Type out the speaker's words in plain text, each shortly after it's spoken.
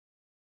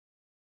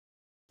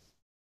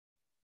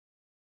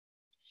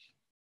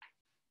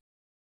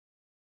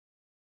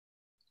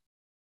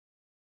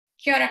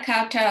Kia ora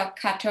koutou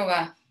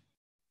katoa.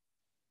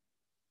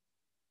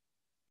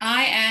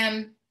 I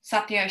am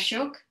Satya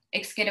Ashok,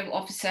 Executive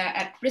Officer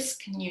at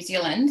Risk New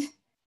Zealand,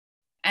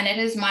 and it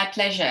is my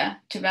pleasure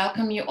to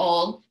welcome you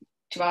all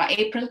to our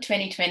April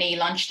 2020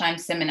 Lunchtime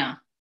Seminar.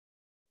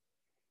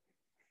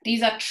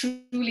 These are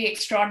truly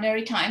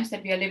extraordinary times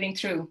that we are living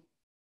through.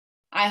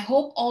 I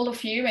hope all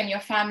of you and your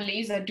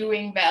families are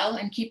doing well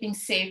and keeping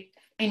safe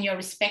in your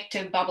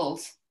respective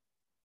bubbles.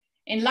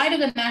 In light of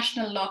the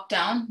national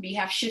lockdown, we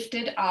have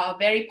shifted our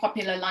very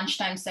popular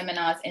lunchtime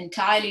seminars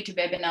entirely to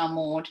webinar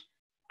mode,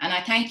 and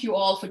I thank you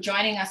all for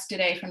joining us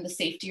today from the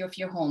safety of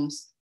your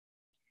homes.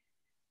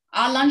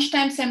 Our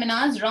lunchtime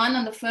seminars run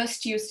on the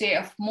first Tuesday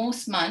of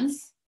most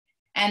months,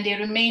 and they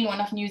remain one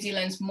of New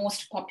Zealand's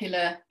most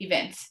popular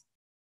events.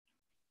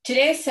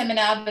 Today's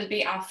seminar will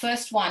be our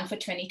first one for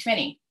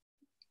 2020.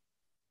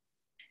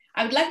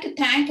 I would like to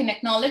thank and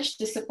acknowledge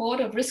the support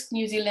of Risk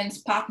New Zealand's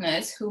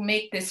partners who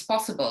make this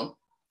possible.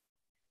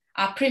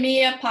 Our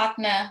premier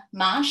partner,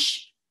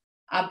 Marsh,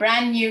 our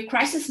brand new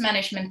crisis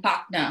management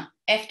partner,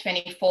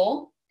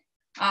 F24,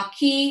 our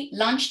key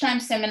lunchtime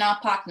seminar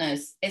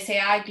partners,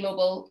 SAI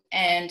Global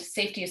and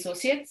Safety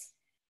Associates,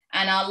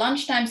 and our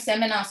lunchtime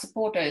seminar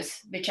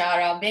supporters, which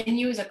are our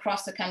venues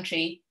across the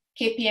country,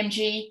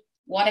 KPMG,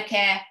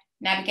 Watercare,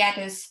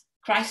 Navigators,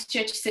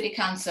 Christchurch City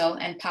Council,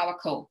 and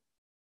PowerCo.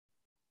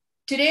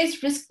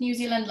 Today's Risk New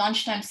Zealand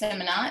Lunchtime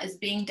Seminar is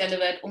being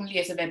delivered only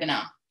as a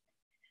webinar.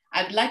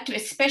 I would like to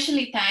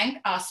especially thank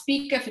our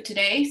speaker for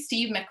today,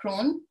 Steve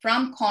McCrone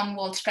from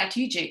Cornwall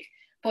Strategic,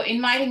 for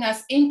inviting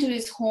us into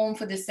his home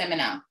for this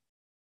seminar.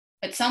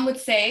 But some would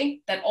say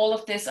that all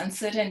of this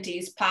uncertainty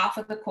is par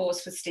for the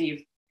course for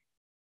Steve.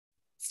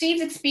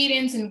 Steve's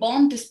experience in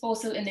bomb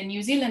disposal in the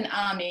New Zealand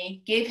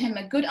Army gave him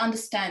a good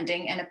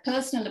understanding and a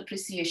personal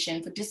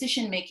appreciation for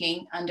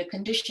decision-making under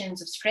conditions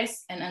of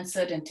stress and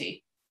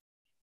uncertainty.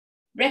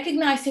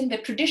 Recognizing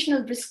that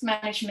traditional risk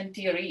management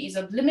theory is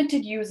of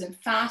limited use in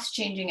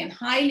fast-changing and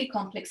highly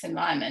complex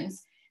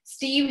environments,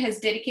 Steve has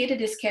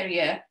dedicated his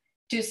career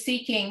to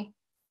seeking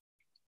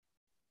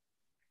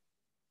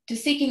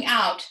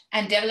out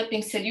and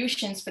developing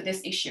solutions for this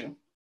issue.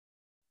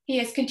 He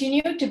has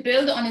continued to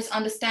build on his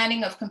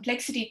understanding of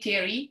complexity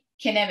theory,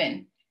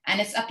 Kenevin, and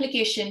its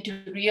application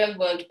to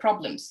real-world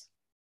problems.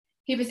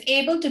 He was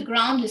able to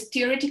ground his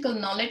theoretical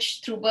knowledge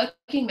through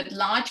working with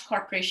large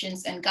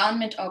corporations and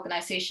government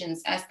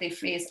organizations as they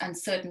face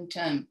uncertain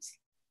terms.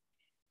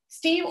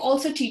 Steve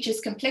also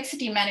teaches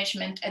complexity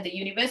management at the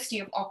University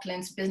of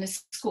Auckland's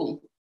Business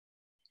School.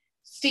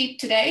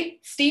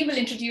 Today, Steve will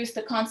introduce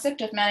the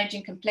concept of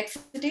managing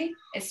complexity,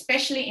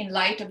 especially in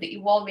light of the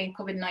evolving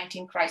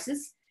COVID-19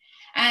 crisis,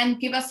 and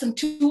give us some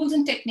tools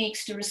and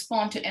techniques to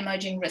respond to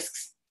emerging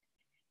risks.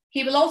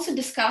 He will also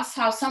discuss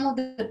how some of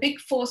the Big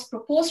Four's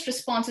proposed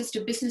responses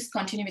to business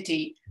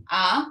continuity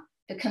are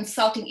the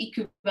consulting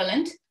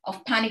equivalent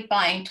of panic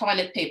buying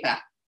toilet paper.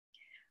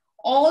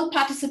 All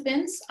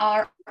participants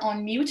are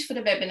on mute for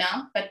the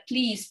webinar, but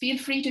please feel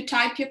free to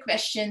type your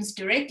questions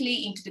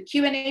directly into the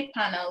Q&A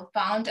panel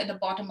found at the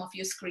bottom of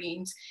your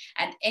screens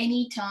at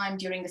any time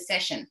during the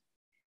session.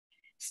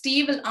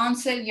 Steve will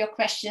answer your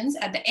questions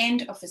at the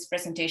end of his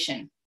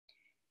presentation.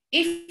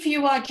 If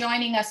you are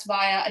joining us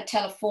via a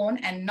telephone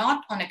and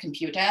not on a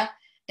computer,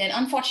 then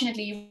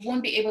unfortunately you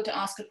won't be able to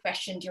ask a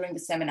question during the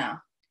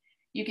seminar.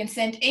 You can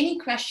send any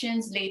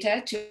questions later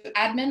to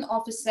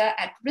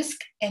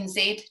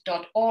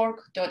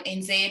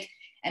adminofficer@risknz.org.nz,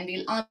 and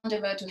we'll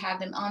endeavor to have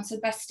them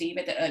answered by Steve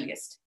at the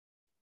earliest.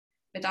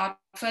 Without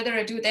further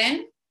ado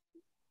then,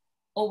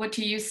 over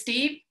to you,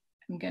 Steve.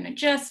 I'm gonna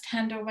just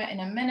hand over in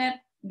a minute.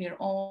 We're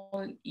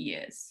all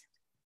ears.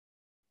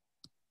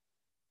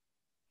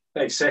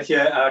 Thanks,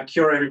 Satya.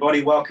 Kia ora,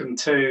 everybody. Welcome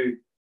to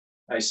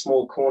a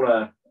small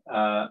corner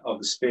of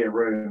the spare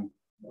room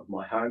of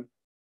my home.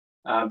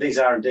 These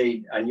are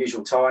indeed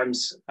unusual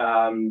times.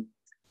 And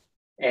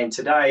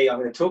today I'm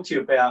going to talk to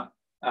you about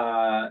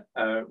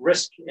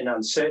risk and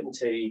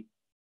uncertainty,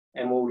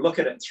 and we'll look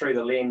at it through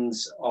the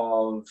lens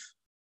of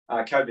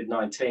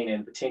COVID-19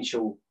 and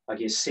potential, I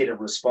guess, set of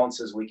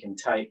responses we can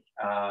take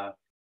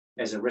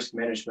as a risk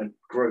management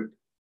group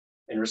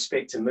in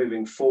respect to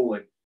moving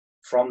forward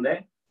from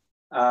that.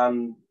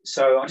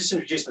 So I'll just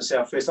introduce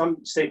myself first.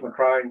 I'm Steve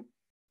McCrone.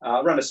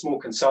 I run a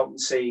small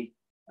consultancy,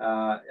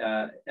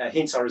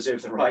 hence I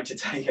reserve the right to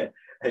take a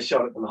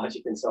shot at the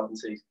larger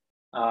consultancies.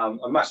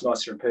 I'm much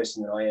nicer in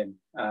person than I am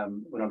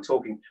when I'm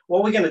talking.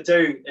 What we're going to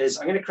do is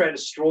I'm going to create a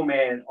straw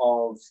man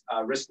of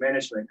risk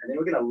management, and then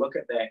we're going to look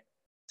at that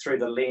through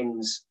the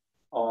lens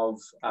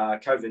of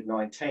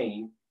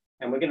COVID-19,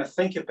 and we're going to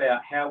think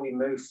about how we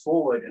move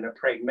forward in a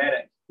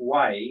pragmatic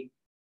way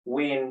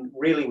when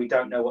really we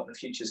don't know what the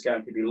future is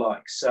going to be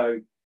like.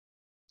 So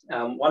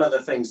one of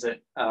the things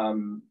that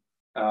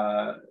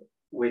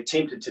we're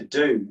tempted to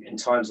do in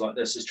times like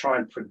this is try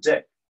and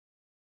predict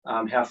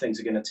how things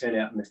are going to turn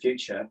out in the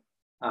future.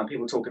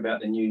 People talk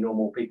about the new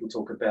normal, people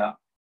talk about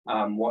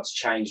what's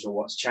changed or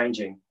what's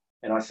changing.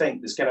 And I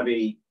think there's going to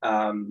be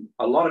a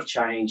lot of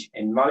change,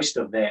 and most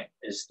of that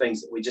is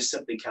things that we just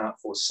simply can't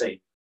foresee.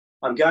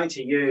 I'm going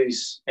to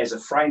use as a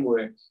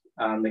framework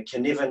the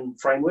Cynefin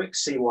framework,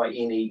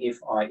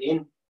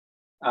 Cynefin.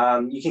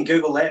 You can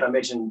Google that. I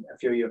imagine a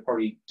few of you are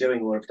probably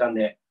doing or have done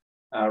that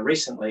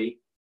recently.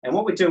 And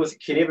what we do with the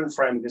Cynefin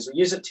framework is we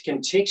use it to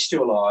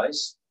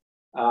contextualize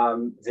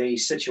the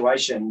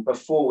situation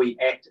before we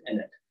act in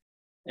it.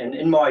 And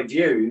in my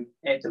view,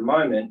 at the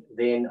moment,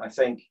 then I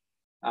think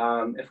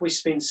if we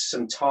spend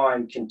some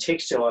time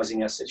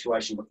contextualizing our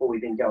situation before we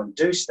then go and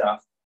do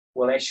stuff,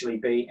 we'll actually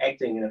be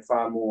acting in a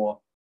far more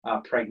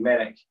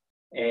pragmatic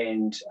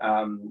and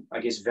I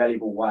guess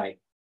valuable way.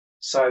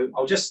 So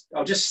I'll just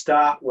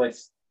start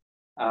with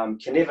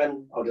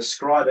Cynefin. I'll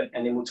describe it,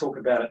 and then we'll talk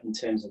about it in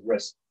terms of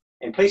risk.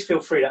 And please feel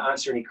free to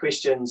answer any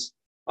questions.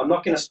 I'm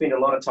not going to spend a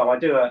lot of time. I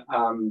do a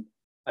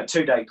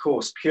 2-day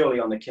course purely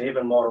on the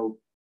Cynefin model,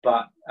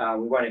 but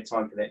we won't have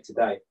time for that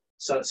today.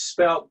 So it's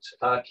spelt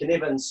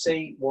Cynefin,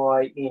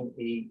 Cynefin.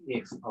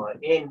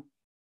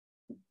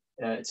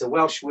 It's a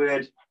Welsh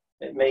word.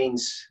 It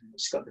means,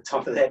 just got the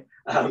top of that,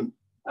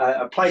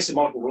 a place of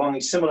multiple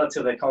belongings, similar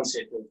to the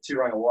concept of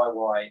Turanga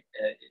Waiwai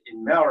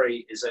in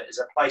Maori, is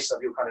a place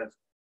of your kind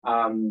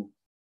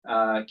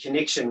of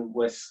connection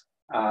with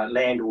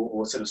land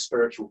or sort of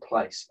spiritual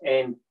place.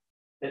 And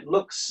it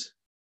looks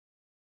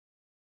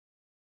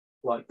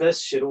like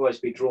this, should always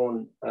be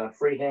drawn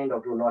freehand. I'll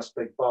draw a nice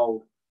big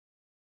bold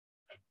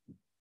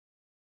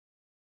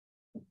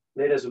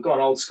letters. We've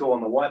gone old school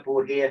on the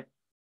whiteboard here.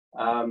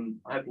 I'm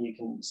hoping you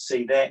can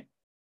see that.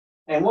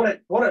 And what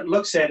it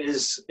looks at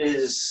is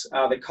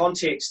the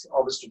context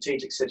of a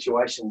strategic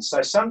situation.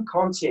 So some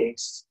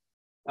contexts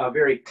are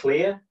very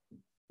clear.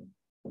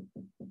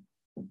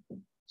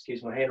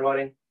 Excuse my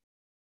handwriting.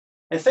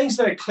 And things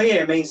that are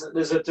clear means that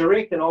there's a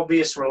direct and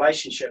obvious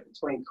relationship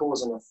between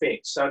cause and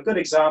effect. So a good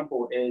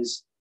example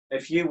is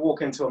if you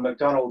walk into a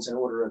McDonald's and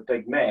order a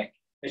Big Mac,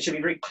 it should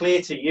be very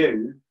clear to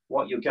you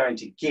what you're going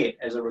to get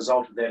as a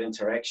result of that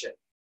interaction.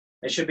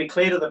 It should be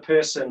clear to the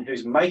person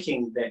who's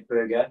making that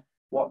burger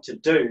what to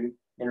do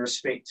in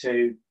respect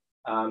to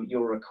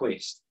your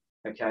request.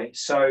 Okay,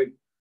 so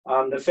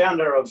the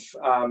founder of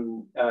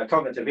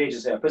Cognitive Edge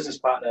is our business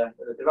partner,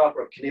 the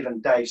developer of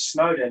Cynefin, Dave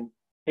Snowden.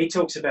 He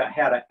talks about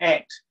how to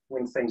act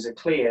when things are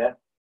clear,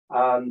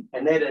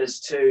 and that is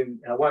to,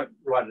 and I won't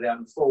write it out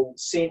in full,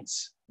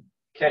 sense,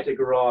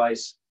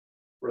 categorize,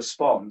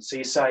 respond. So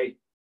you say,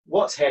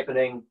 what's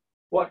happening,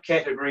 what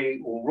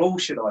category or rule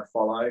should I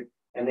follow,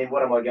 and then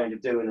what am I going to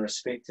do in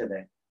respect to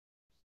that?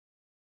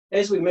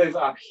 As we move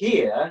up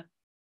here,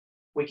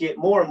 we get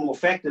more and more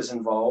factors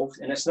involved,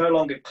 and it's no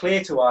longer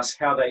clear to us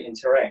how they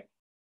interact.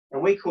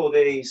 And we call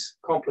these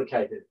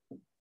complicated.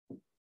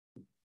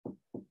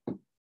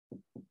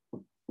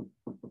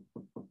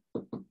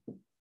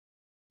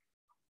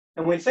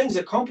 And when things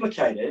are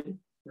complicated,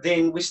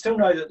 then we still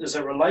know that there's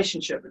a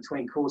relationship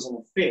between cause and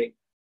effect,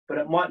 but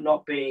it might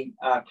not be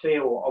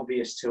clear or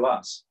obvious to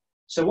us.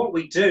 So what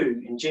we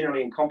do,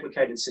 generally in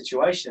complicated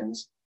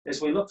situations,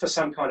 is we look for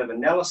some kind of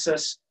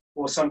analysis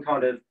or some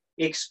kind of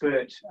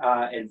expert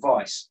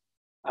advice.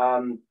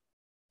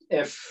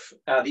 If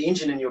the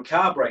engine in your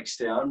car breaks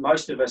down,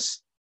 most of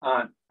us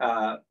aren't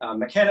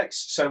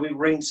mechanics, so we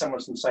ring someone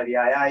from, say, the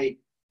AA,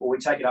 or we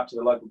take it up to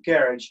the local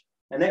garage,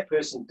 and that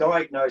person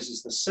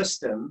diagnoses the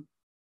system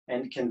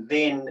and can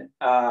then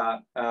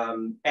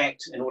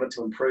act in order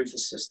to improve the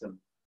system.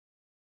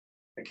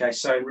 Okay,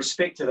 so in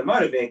respect to the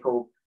motor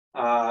vehicle,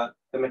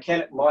 the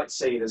mechanic might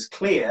see it as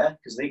clear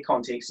because their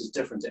context is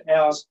different to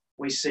ours.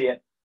 We see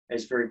it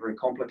as very, very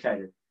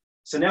complicated.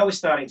 So now we're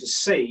starting to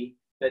see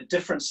that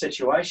different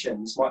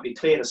situations might be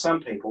clear to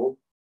some people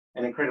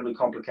and incredibly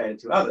complicated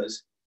to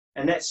others.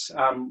 And that's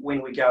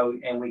when we go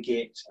and we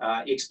get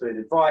expert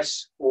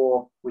advice,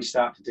 or we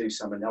start to do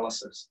some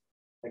analysis.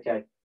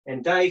 Okay,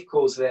 and Dave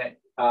calls that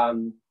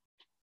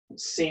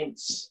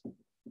sense,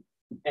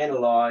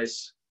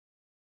 analyze,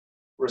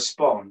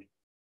 respond.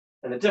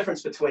 And the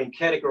difference between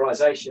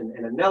categorization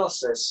and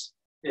analysis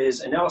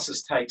is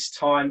analysis takes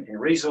time and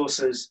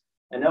resources.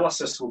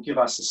 Analysis will give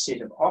us a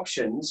set of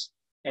options,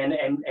 and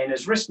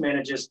as risk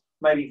managers,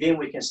 maybe then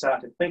we can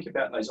start to think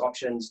about those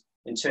options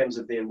in terms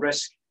of their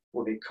risk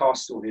or their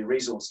cost or their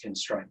resource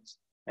constraints.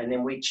 And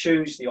then we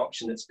choose the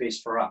option that's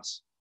best for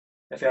us.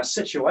 If our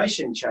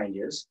situation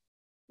changes,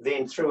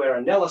 then through our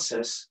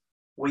analysis,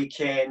 we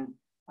can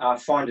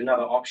find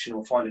another option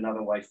or find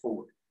another way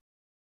forward.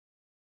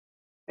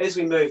 As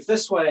we move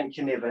this way in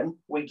Cynefin,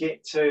 we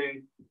get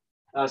to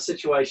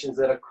situations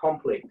that are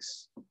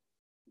complex.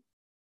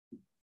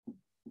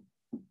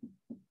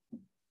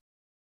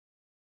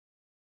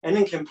 And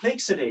in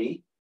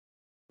complexity,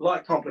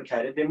 like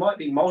complicated, there might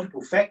be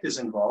multiple factors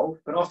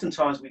involved, but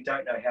oftentimes we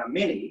don't know how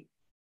many,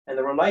 and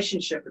the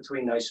relationship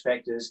between those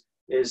factors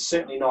is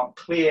certainly not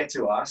clear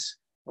to us,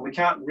 and we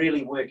can't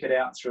really work it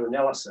out through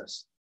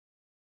analysis.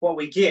 What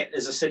we get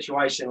is a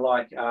situation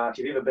like if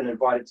you've ever been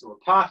invited to a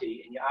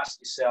party and you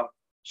ask yourself,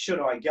 should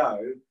I go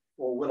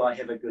or will I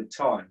have a good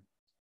time?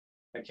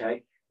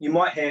 Okay, you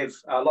might have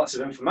lots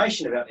of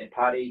information about that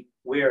party,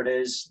 where it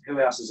is, who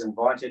else is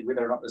invited,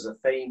 whether or not there's a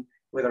theme,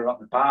 whether or not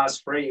the bar's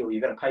free or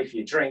you've got to pay for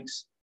your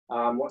drinks.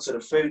 what sort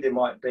of food there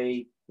might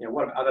be,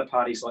 what have other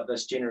parties like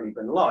this generally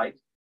been like,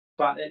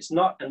 but it's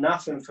not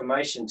enough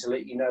information to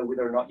let you know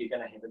whether or not you're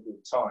going to have a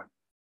good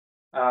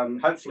time.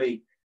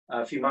 Hopefully,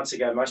 a few months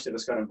ago, most of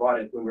us got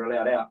invited when we were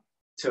allowed out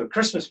to a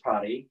Christmas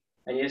party,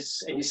 and you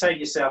say to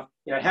yourself,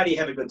 how do you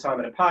have a good time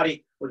at a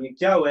party? Well, you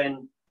go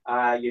in,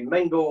 you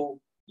mingle,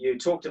 you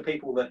talk to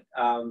people that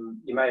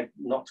you may have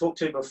not talked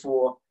to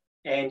before,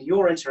 and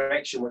your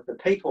interaction with the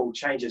people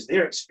changes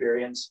their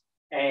experience,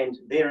 and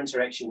their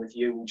interaction with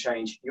you will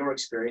change your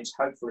experience,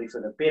 hopefully for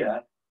the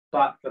better.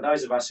 But for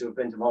those of us who have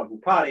been to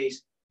multiple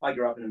parties, I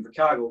grew up in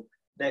Invercargill,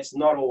 that's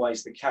not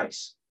always the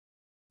case.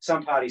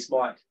 Some parties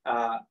might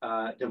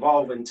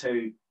devolve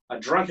into a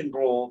drunken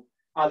brawl,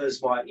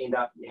 others might end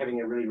up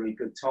having a really, really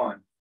good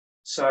time.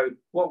 So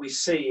what we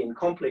see in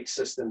complex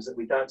systems that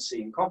we don't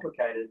see in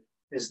complicated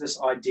is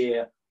this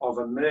idea of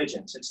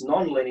emergence. It's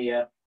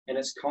non-linear and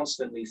it's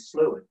constantly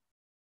fluid.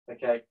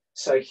 Okay,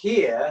 so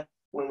here,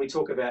 when we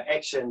talk about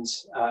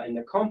actions in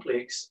the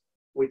complex,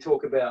 we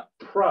talk about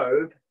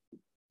probe,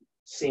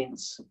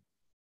 sense,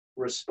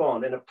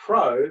 respond. And a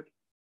probe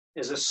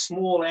is a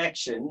small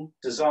action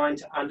designed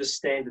to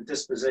understand the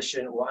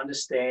disposition or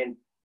understand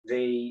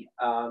the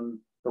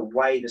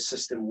way the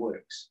system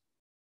works.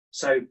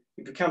 So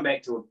if you come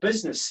back to a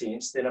business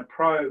sense, then a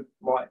probe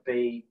might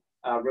be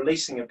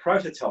releasing a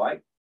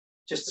prototype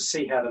just to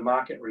see how the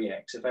market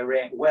reacts. If they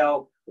react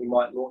well, we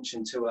might launch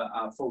into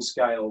a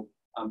full-scale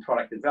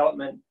product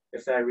development.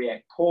 If they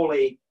react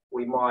poorly,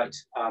 we might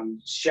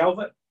shelve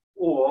it,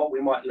 or we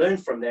might learn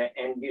from that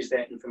and use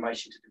that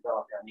information to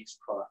develop our next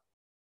product.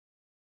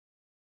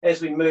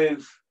 As we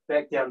move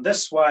back down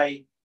this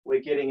way,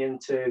 we're getting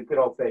into good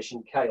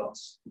old-fashioned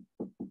chaos.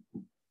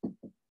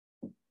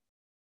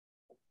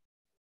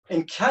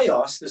 In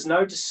chaos, there's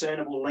no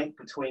discernible link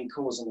between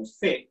cause and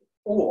effect,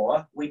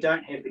 or we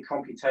don't have the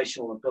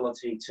computational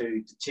ability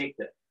to detect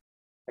it.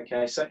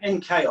 Okay, so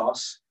in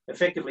chaos,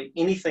 effectively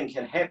anything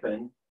can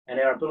happen, and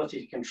our ability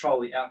to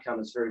control the outcome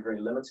is very, very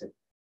limited.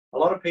 A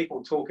lot of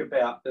people talk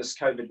about this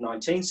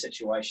COVID-19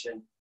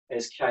 situation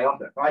as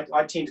chaotic.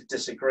 I tend to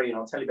disagree, and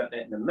I'll tell you about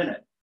that in a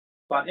minute.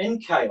 But in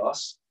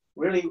chaos,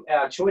 really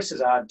our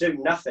choices are do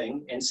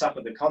nothing and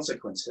suffer the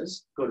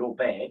consequences, good or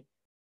bad,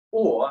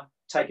 or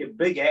take a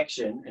big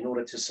action in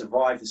order to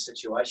survive the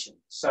situation.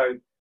 So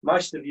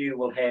most of you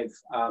will have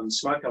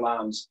smoke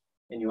alarms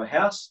in your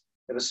house.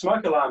 If a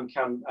smoke alarm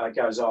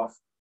goes off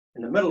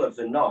in the middle of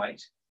the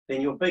night,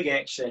 then your big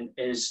action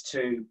is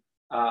to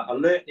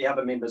alert the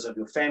other members of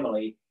your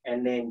family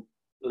and then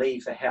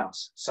leave the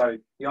house. So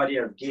the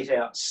idea of get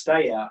out,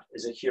 stay out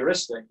is a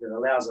heuristic that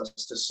allows us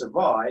to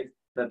survive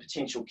the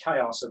potential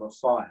chaos of a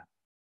fire.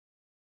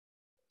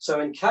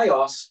 So in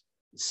chaos,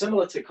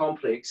 similar to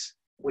complex,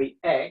 we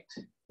act,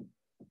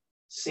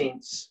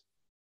 sense,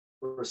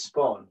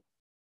 respond.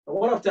 And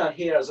what I've done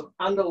here is I've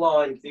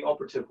underlined the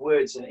operative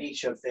words in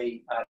each of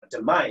the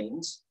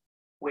domains,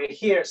 where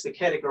here it's the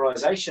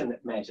categorization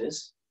that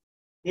matters,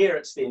 here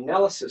it's the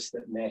analysis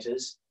that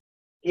matters,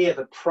 here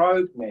the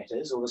probe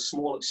matters, or the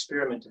small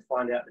experiment to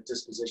find out the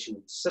disposition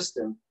of the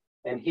system,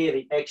 and here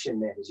the action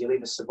matters. You'll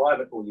either survive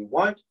it or you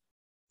won't.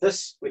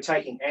 This, we're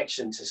taking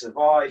action to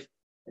survive.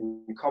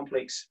 In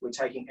complex, we're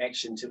taking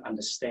action to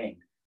understand,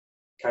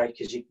 okay?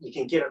 Because you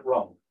can get it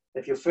wrong.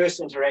 If your first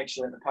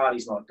interaction at the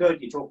party's not good,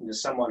 you're talking to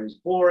someone who's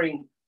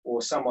boring,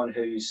 or someone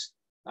who's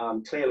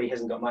clearly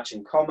hasn't got much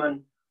in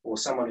common, or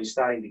someone who's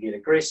starting to get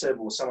aggressive,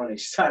 or someone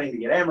who's starting to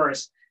get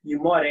amorous, you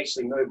might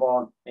actually move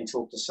on and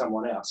talk to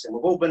someone else. And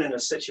we've all been in a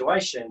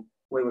situation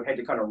where we've had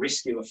to kind of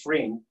rescue a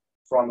friend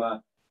from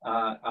a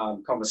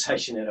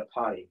conversation at a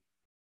party,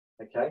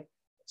 okay?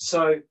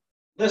 So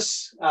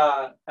this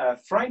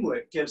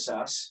framework gives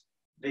us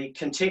the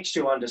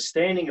contextual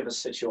understanding of a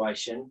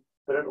situation,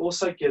 but it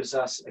also gives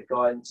us a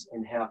guidance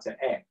in how to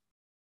act.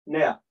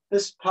 Now,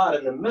 this part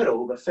in the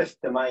middle, the fifth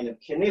domain of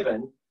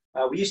Cynefin,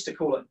 we used to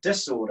call it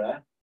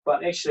disorder,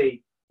 but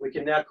actually we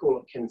can now call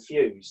it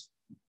confused.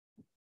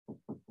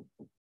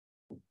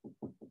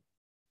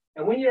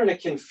 And when you're in a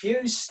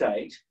confused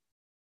state,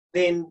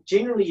 then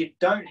generally you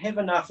don't have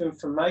enough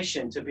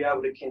information to be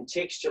able to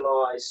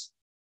contextualize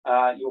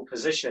your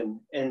position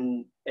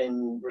in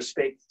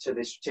respect to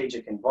the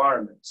strategic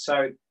environment.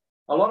 So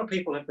a lot of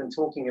people have been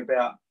talking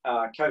about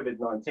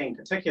COVID-19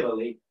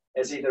 particularly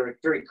as either a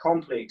very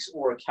complex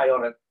or a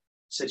chaotic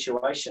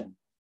situation.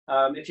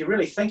 If you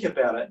really think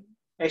about it,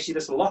 actually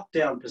this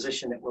lockdown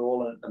position that we're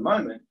all in at the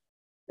moment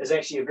is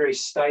actually a very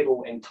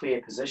stable and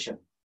clear position.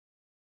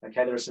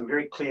 Okay, there are some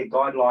very clear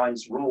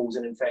guidelines, rules,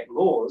 and in fact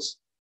laws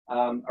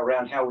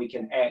around how we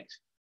can act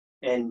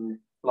in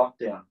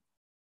lockdown.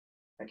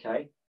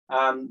 Okay,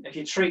 if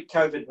you treat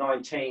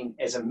COVID-19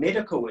 as a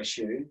medical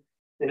issue,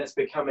 then it's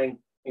becoming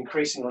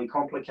increasingly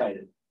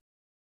complicated.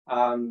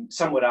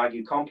 Some would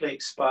argue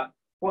complex, but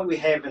what we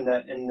have in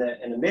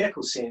a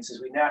medical sense is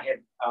we now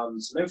have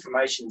some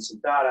information, some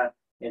data,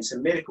 and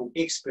some medical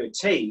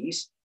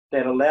expertise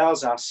that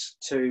allows us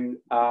to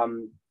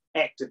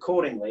act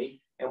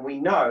accordingly. And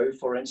we know,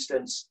 for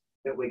instance,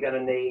 that we're going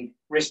to need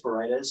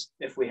respirators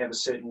if we have a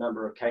certain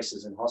number of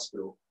cases in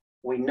hospital.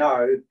 We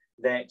know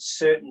that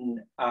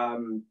certain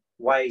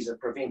ways of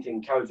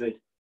preventing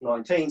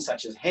COVID-19,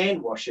 such as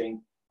hand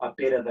washing, are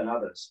better than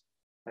others.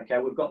 Okay,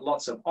 we've got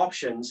lots of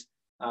options,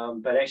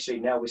 but actually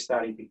now we're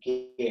starting to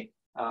get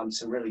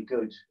some really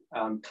good,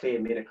 clear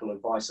medical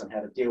advice on how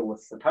to deal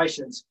with the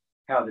patients,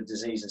 how the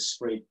disease is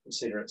spread, et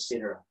cetera, et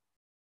cetera.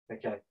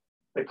 Okay,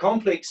 the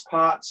complex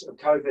parts of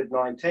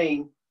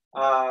COVID-19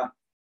 are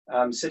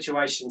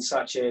situations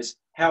such as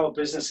how are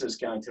businesses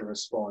going to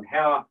respond,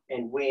 how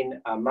and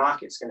when are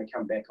markets going to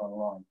come back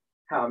online,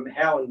 how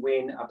and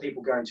when are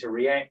people going to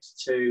react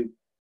to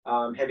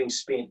having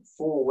spent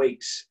 4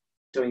 weeks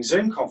doing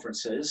Zoom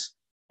conferences,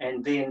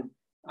 and then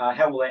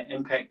how will that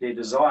impact their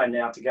desire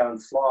now to go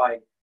and fly,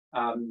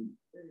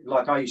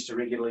 like I used to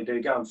regularly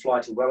do, go and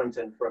fly to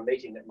Wellington for a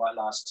meeting that might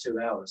last 2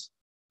 hours.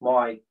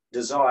 My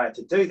desire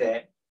to do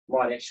that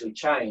might actually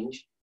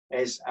change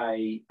as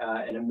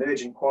an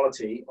emergent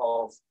quality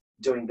of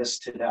doing this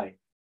today.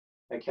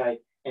 Okay,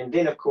 and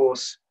then of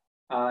course,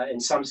 in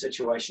some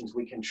situations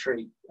we can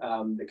treat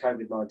the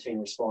COVID-19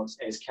 response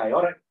as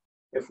chaotic.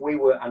 If we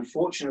were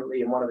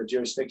unfortunately in one of the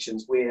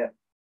jurisdictions where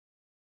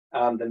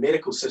the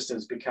medical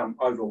systems become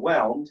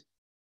overwhelmed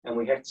and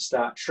we have to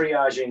start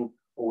triaging,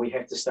 or we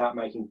have to start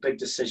making big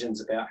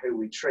decisions about who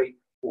we treat,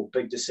 or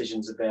big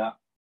decisions about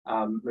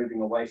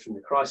moving away from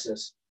the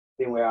crisis,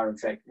 then we are in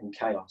fact in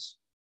chaos.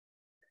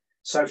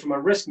 So from a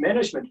risk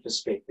management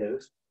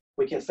perspective,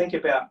 we can think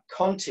about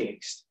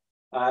context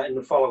in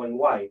the following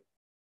way.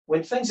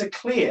 When things are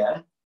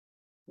clear,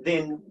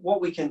 then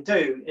what we can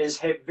do is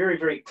have very,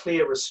 very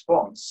clear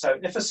response. So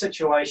if a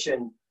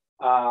situation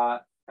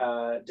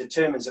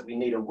determines that we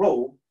need a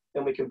rule,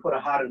 then we can put a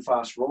hard and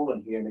fast rule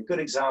in here. And a good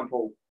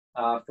example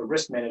for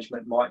risk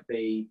management might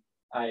be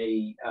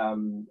a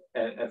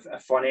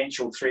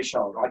financial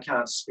threshold. I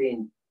can't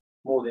spend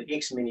more than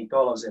X many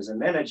dollars as a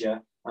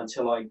manager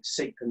until I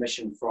seek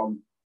permission from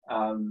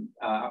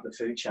up the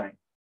food chain.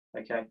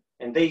 Okay,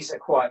 and these are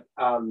quite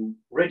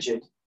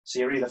rigid, so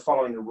you're either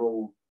following the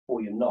rule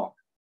or you're not.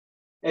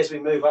 As we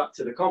move up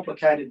to the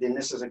complicated, then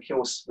this is of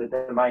course the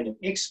domain of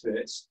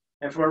experts.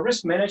 And from a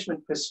risk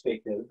management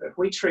perspective, if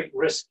we treat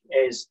risk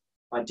as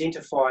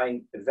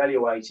identifying,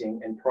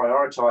 evaluating, and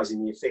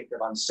prioritizing the effect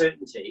of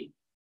uncertainty,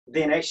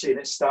 then actually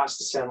that starts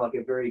to sound like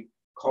a very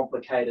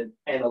complicated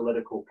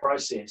analytical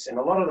process. And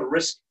a lot of the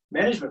risk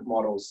management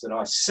models that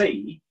I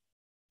see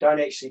don't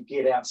actually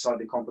get outside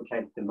the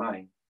complicated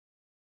domain.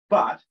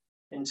 But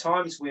in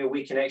times where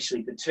we can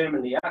actually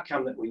determine the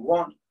outcome that we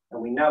want and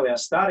we know our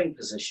starting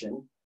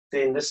position,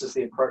 then this is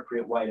the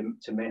appropriate way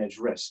to manage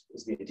risk,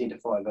 is to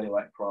identify,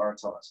 evaluate,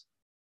 prioritize.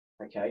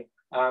 Okay,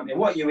 and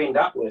what you end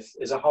up with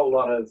is a whole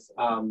lot of,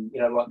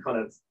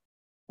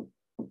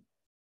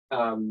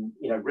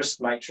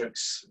 risk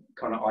matrix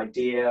kind of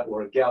idea,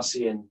 or a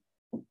Gaussian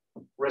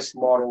risk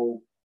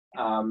model,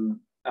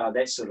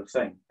 that sort of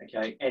thing.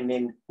 Okay, and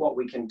then what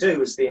we can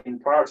do is then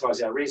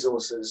prioritize our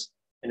resources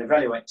and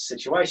evaluate the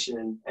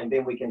situation, and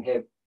then we can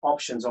have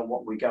options on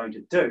what we're going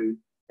to do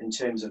in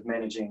terms of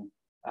managing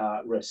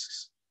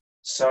risks.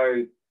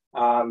 So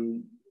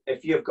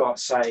if you've got,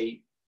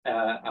 say,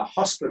 a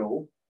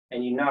hospital,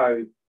 and you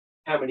know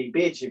how many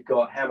beds you've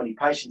got, how many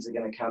patients are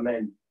going to come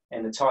in,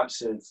 and the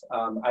types of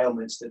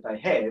ailments that they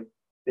have,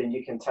 then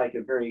you can take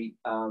a very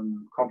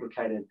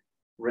complicated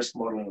risk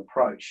modeling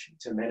approach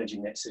to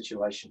managing that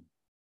situation.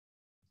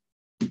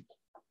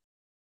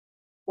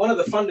 One of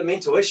the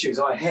fundamental issues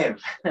I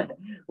have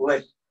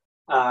with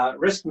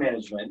risk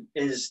management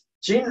is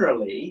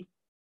generally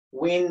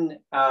when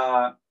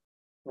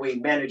we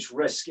manage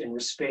risk in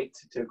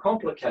respect to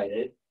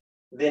complicated,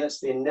 then it's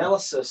the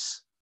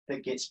analysis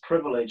that gets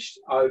privileged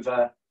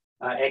over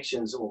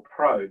actions or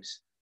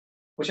probes,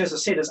 which, as I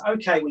said, is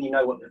okay when you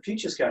know what the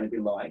future is going to be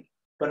like,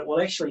 but it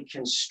will actually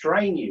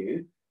constrain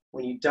you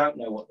when you don't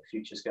know what the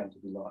future is going to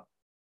be like.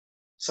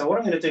 So what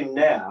I'm going to do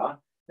now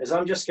is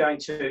I'm just going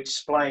to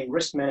explain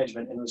risk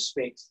management in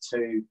respect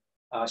to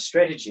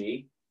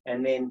strategy,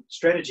 and then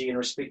strategy in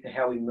respect to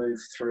how we move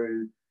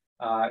through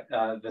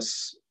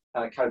this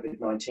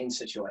COVID-19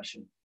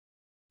 situation.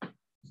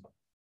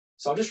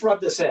 So I'll just rub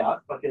this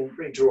out. I can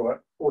redraw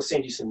it or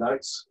send you some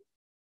notes.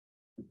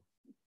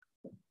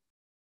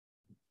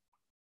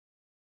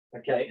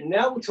 Okay, and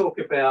now we'll talk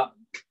about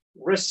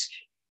risk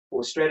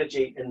or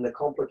strategy in the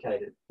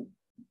complicated.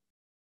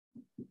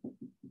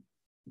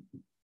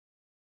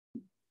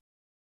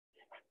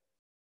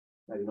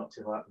 Maybe not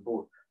too high up the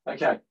board.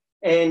 Okay,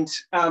 and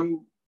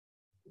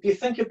if you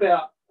think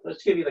about,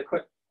 let's give you the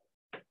quick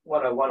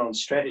 101 on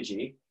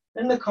strategy.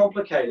 In the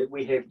complicated,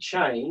 we have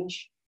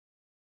change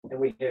and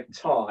we have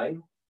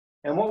time.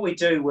 And what we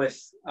do with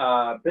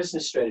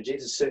business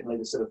strategies is certainly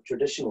the sort of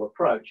traditional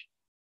approach,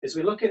 is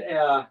we look at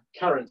our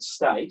current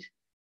state,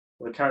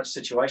 or the current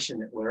situation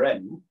that we're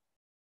in,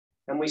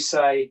 and we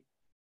say,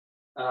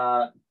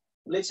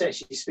 let's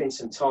actually spend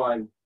some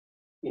time,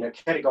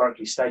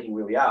 categorically stating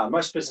where we are.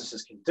 Most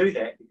businesses can do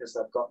that because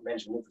they've got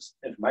management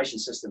information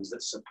systems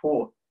that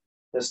support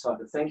this type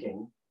of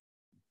thinking.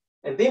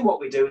 And then what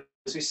we do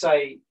is we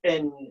say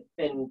in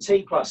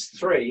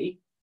T+3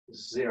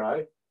 is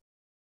 0,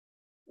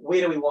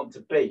 where do we want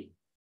to be?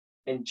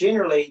 And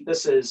generally,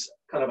 this is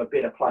kind of a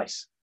better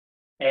place.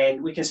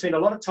 And we can spend a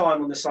lot of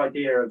time on this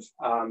idea of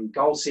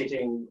goal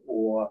setting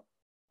or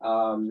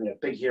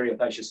big, hairy,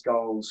 audacious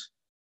goals,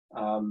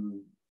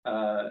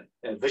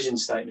 vision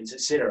statements,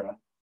 etc.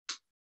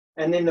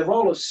 And then the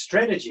role of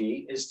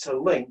strategy is to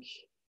link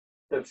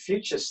the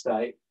future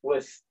state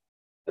with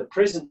the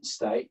present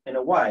state in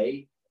a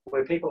way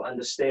where people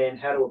understand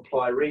how to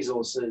apply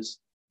resources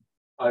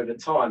over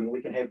time, and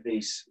we can have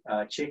these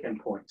check-in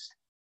points.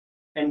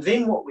 And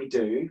then what we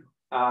do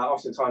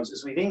oftentimes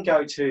is we then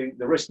go to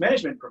the risk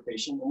management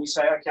profession and we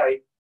say,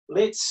 okay,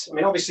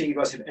 obviously you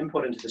guys have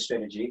input into the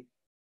strategy,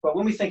 but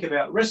when we think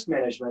about risk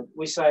management,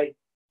 we say,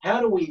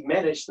 how do we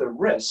manage the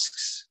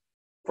risks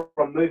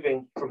from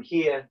moving from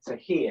here to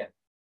here?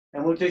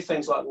 And we'll do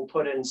things like we'll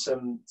put in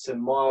some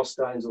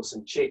milestones or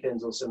some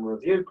check-ins or some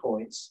review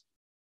points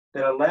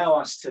that allow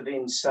us to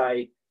then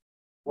say,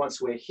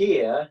 once we're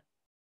here,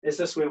 is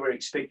this where we're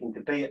expecting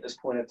to be at this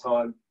point of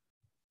time?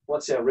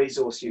 What's our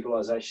resource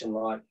utilization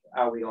like?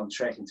 Are we on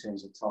track in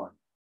terms of time?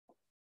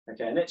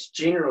 Okay, and that's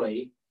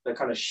generally the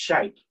kind of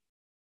shape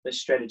that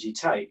strategy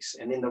takes.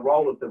 And then the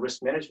role of the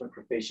risk management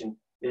profession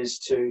is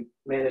to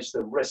manage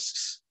the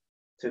risks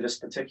to this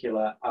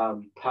particular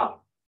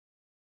path.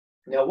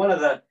 Now, one of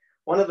the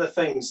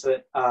things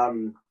that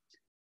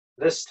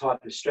this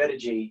type of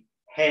strategy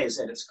has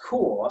at its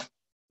core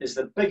is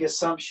the big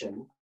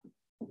assumption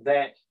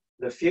that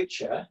the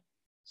future,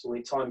 so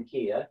we time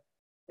here,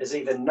 is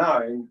either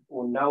known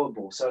or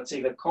knowable. So it's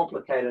either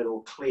complicated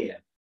or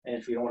clear. And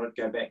if we want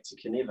to go back to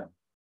Kinevin.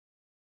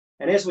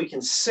 And as we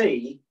can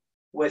see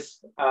with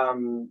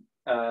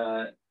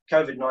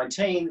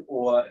COVID-19,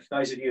 or if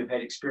those of you have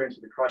had experience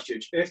with the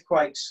Christchurch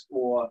earthquakes,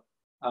 or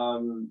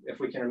if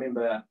we can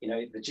remember,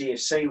 the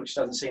GFC, which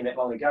doesn't seem that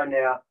long ago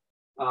now,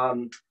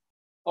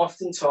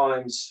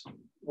 oftentimes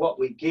what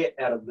we get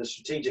out of the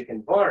strategic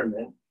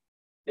environment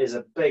is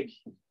a big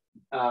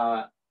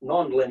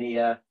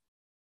non-linear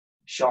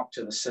shock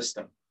to the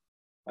system,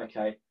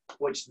 okay,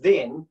 which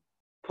then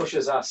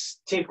pushes us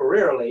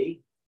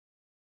temporarily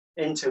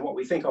into what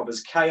we think of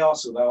as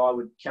chaos, although I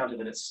would counter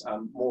that it's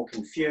more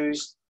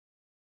confused.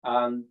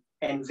 And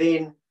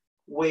then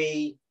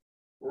we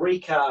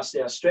recast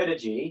our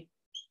strategy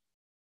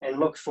and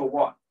look for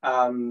what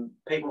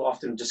people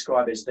often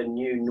describe as the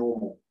new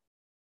normal.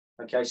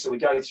 Okay, so we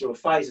go through a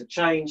phase of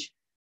change.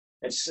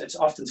 It's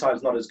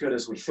oftentimes not as good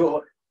as we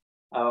thought.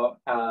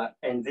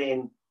 And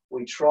then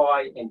we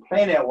try and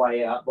plan our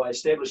way out by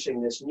establishing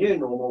this new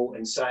normal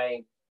and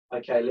saying,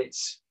 okay,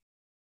 let's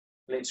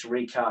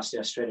recast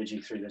our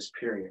strategy through this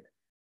period.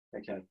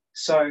 Okay,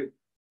 so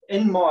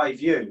in my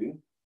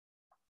view,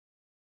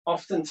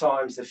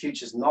 oftentimes the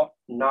future's not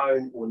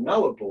known or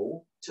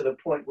knowable to the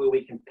point where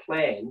we can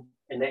plan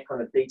in that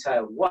kind of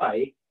detailed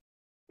way,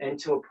 and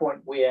to a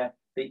point where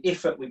the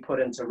effort we put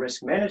into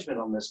risk management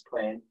on this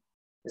plan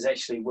is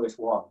actually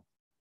worthwhile.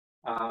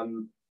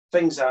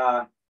 Things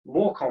are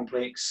more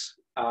complex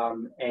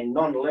and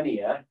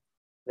non-linear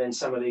than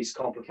some of these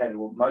complicated,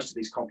 or most of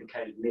these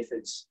complicated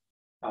methods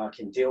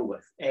can deal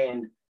with.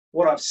 And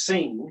what I've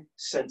seen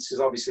since,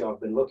 because obviously I've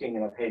been looking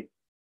and I've had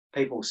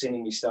people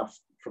sending me stuff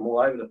from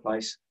all over the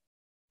place,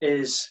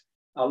 is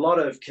a lot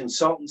of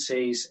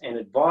consultancies and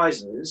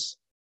advisors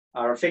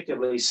are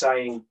effectively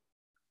saying,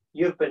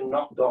 you've been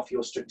knocked off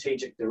your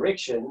strategic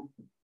direction,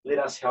 let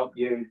us help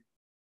you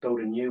build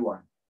a new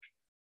one.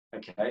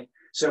 Okay,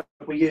 so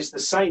if we use the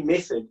same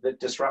method that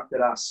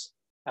disrupted us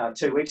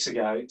 2 weeks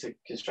ago to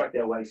construct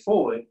our way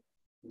forward,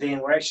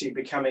 then we're actually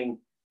becoming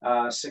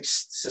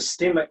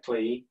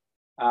systemically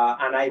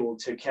unable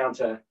to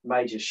counter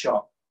major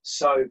shock.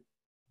 So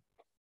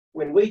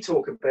when we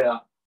talk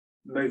about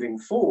moving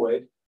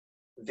forward,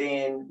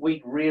 then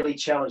we really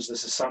challenge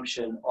this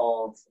assumption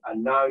of a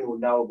known or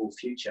knowable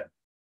future.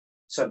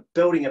 So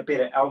building a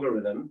better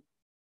algorithm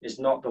is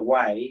not the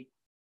way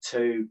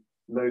to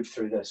move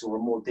through this, or a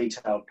more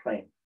detailed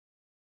plan.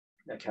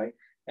 Okay,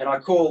 and I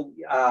call,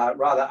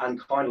 rather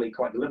unkindly,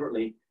 quite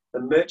deliberately, the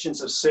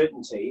merchants of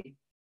certainty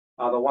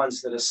are the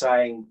ones that are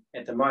saying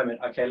at the moment,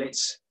 okay,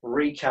 let's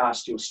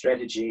recast your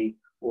strategy,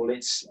 or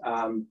let's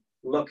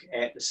look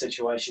at the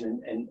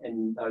situation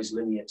in those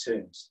linear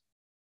terms.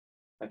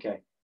 Okay,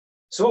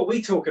 so what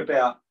we talk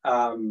about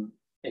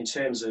in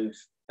terms of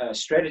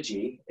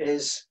strategy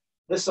is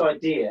this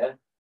idea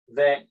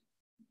that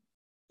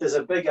there's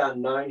a big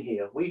unknown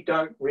here. We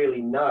don't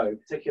really know,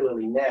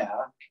 particularly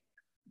now,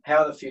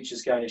 how the future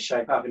is going to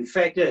shape up. In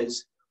fact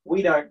is,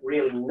 we don't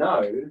really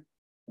know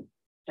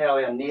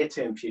how our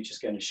near-term future is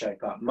going to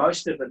shape up.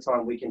 Most of the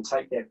time, we can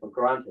take that for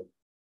granted.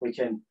 We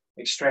can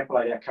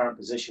extrapolate our current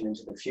position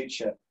into the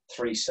future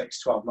 3,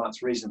 6, 12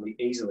 months reasonably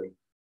easily.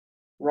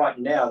 Right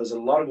now, there's a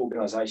lot of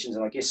organisations,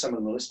 and I guess some of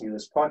them are listening to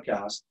this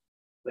podcast,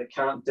 that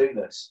can't do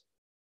this.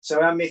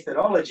 So our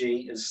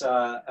methodology is,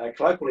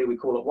 colloquially, we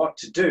call it what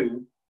to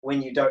do when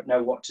you don't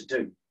know what to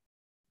do.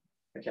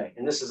 Okay,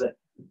 and this is it.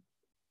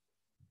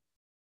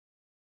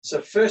 So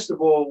first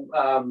of all,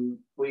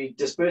 we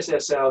disperse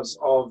ourselves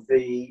of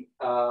the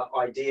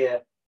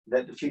idea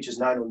that the future is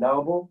known or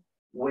knowable.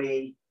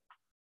 We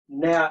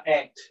now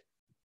act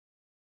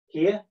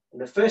here. And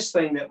the first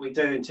thing that we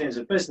do in terms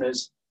of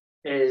business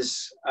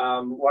is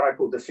what I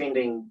call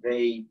defending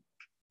the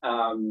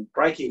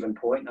break-even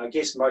point. And I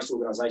guess most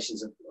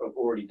organisations have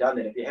already done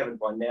that. If you haven't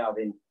by now,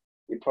 then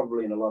you're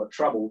probably in a lot of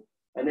trouble.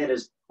 And that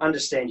is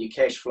understand your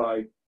cash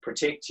flow,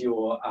 protect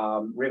your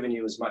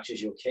revenue as much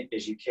as you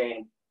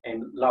can,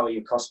 and lower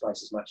your cost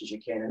base as much as you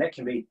can. And that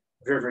can be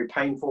very, very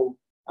painful.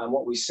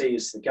 What we see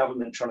is the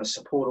government trying to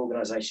support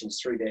organisations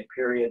through that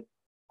period.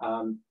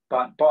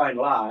 But by and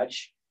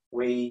large,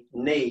 we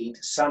need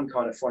some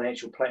kind of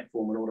financial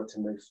platform in order to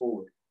move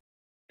forward.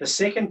 The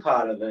second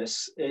part of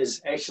this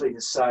is actually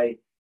to say,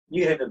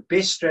 you have the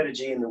best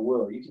strategy in the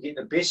world. You can get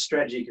the best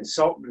strategy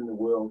consultant in the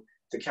world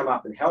to come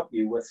up and help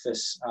you with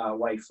this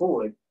way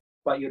forward,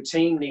 but your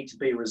team need to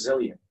be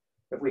resilient.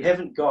 If we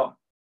haven't got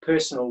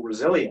personal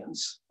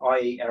resilience,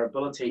 i.e. our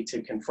ability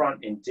to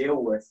confront and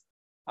deal with,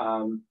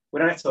 we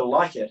don't have to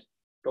like it,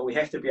 but we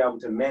have to be able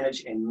to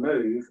manage and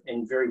move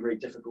in very, very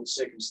difficult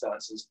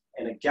circumstances.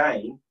 And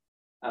again,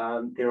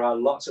 there are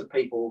lots of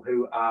people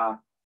who are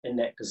in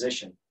that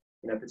position,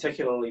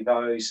 particularly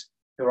those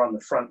who are on the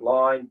front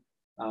line,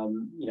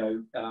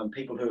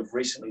 people who have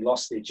recently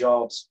lost their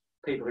jobs,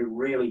 people who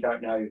really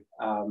don't know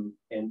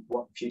and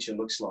what the future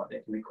looks like.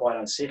 That can be quite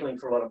unsettling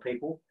for a lot of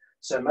people.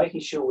 So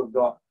making sure we've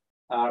got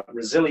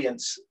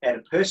resilience at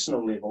a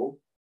personal level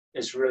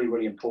is really,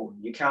 really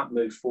important. You can't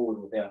move forward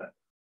without it.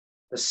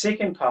 The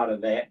second part of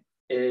that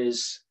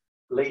is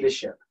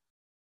leadership.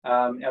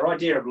 Our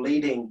idea of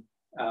leading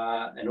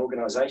an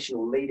organisation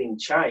or leading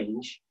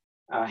change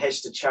has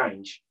to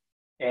change.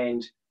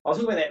 And I'll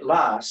talk about that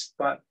last,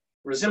 but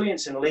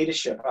resilience and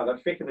leadership are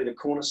effectively the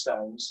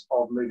cornerstones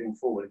of moving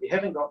forward. If you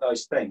haven't got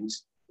those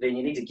things, then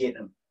you need to get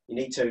them. You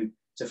need to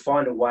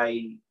find a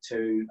way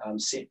to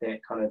set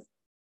that kind of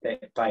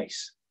that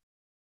base.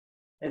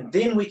 And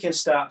then we can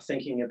start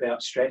thinking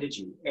about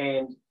strategy.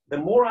 And the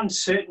more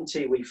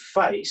uncertainty we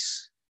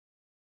face,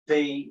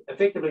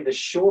 effectively the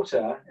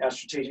shorter our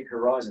strategic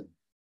horizon.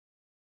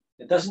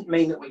 It doesn't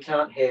mean that we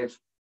can't have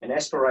an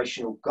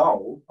aspirational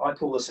goal. I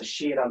call this a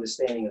shared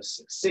understanding of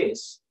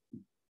success.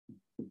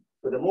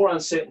 But the more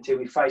uncertainty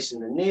we face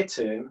in the near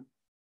term,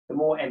 the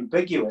more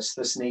ambiguous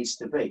this needs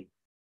to be.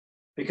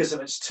 Because if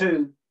it's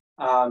too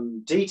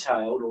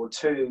detailed or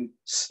too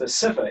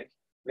specific,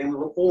 then we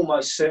will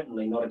almost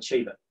certainly not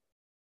achieve it.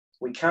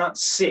 We can't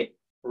set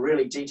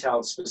really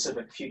detailed,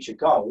 specific future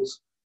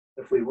goals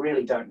if we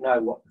really don't know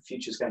what the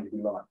future is going to be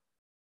like.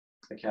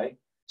 Okay,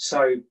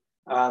 so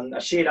a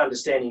shared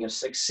understanding of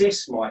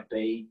success might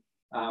be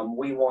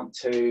we want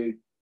to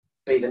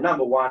be the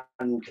 #1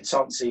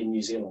 consultancy in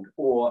New Zealand,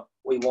 or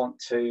we want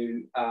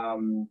to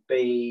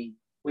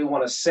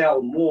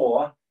sell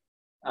more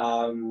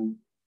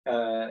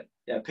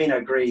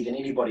Pinot Gris than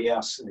anybody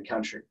else in the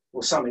country,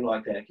 or something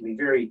like that. It can be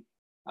very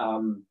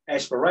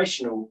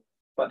aspirational,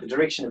 but the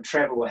direction of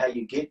travel or how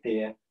you get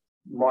there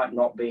might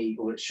not be,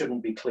 or it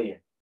shouldn't be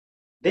clear.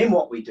 Then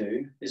what we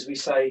do is we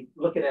say,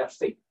 look at our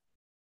feet.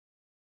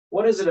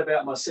 What is it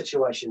about my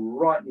situation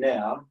right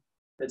now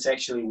that's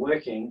actually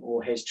working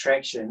or has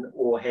traction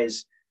or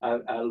has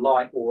a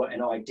light or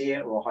an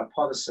idea or a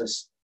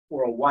hypothesis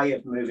or a way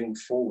of moving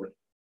forward?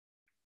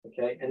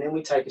 Okay, and then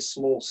we take a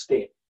small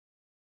step.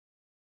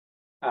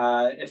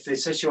 If the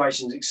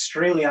situation is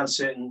extremely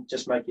uncertain,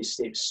 just make your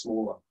steps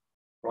smaller,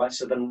 right?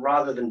 So then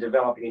rather than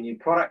developing a new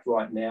product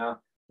right now,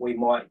 we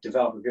might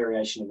develop a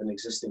variation of an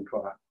existing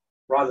product.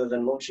 Rather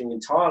than launching an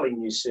entirely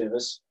new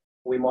service,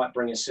 we might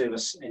bring a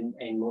service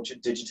and launch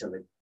it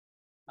digitally.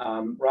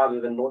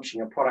 Rather than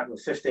launching a product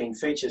with 15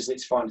 features,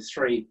 let's find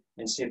 3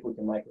 and see if we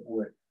can make it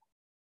work.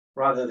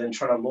 Rather than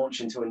trying to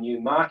launch into a new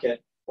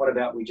market, what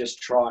about we just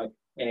try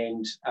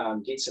and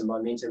get some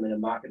momentum in a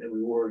market that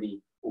we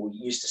already or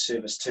used to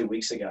service 2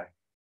 weeks ago?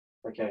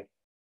 Okay.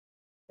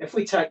 If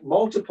we take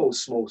multiple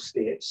small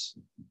steps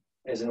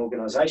as an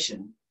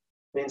organisation,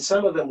 then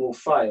some of them will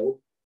fail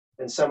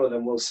and some of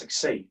them will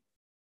succeed.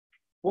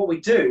 What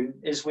we do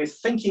is we're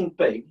thinking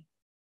big,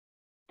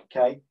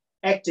 okay,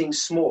 acting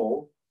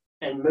small,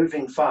 and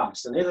moving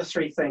fast. And they're the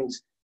 3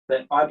 things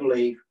that I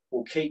believe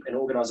will keep an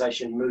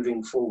organisation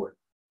moving forward.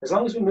 As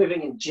long as we're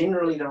moving in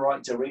generally the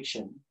right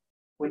direction,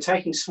 we're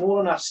taking small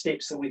enough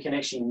steps that we can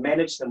actually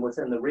manage them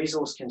within the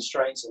resource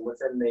constraints and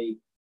within the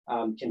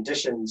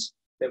conditions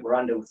that we're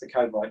under with the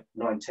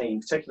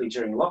COVID-19, particularly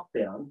during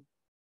lockdown.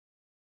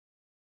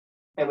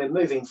 And we're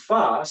moving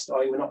fast,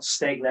 i.e. we're not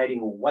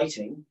stagnating or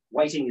waiting.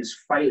 Waiting is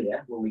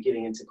failure when we're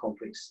getting into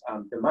complex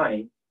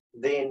domain.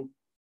 Then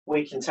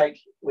we can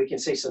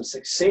see some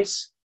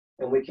success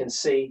and we can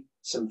see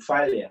some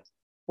failure.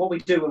 What we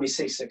do when we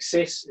see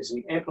success is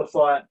we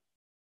amplify it.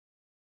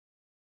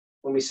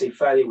 When we see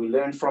failure, we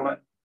learn from it,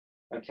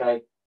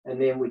 okay? And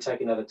then we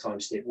take another time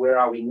step. Where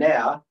are we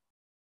now?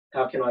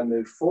 How can I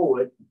move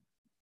forward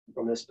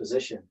from this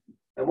position?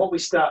 And what we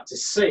start to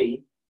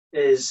see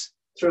is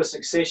through a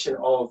succession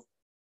of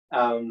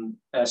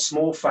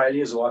small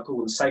failures, or I call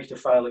them safe to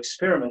fail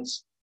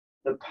experiments,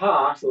 the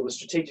path or the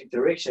strategic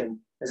direction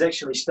is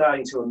actually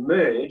starting to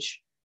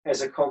emerge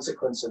as a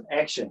consequence of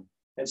action.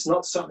 It's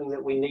not something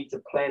that we need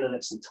to plan in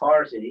its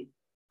entirety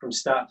from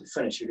start to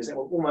finish, because it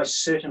will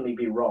almost certainly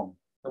be wrong,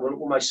 and we'll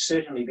almost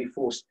certainly be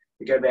forced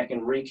to go back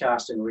and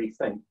recast and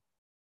rethink.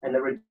 And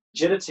the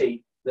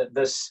rigidity that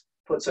this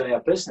puts on our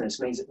business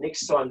means that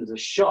next time there's a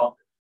shock,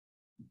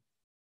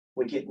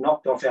 we get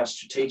knocked off our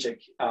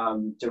strategic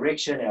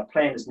direction. Our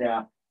plan is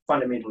now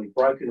fundamentally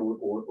broken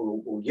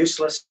or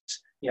useless.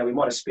 You know, we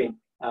might have spent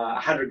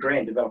 100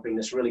 grand developing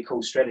this really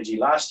cool strategy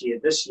last year.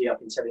 This year, I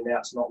can tell you now,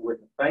 it's not worth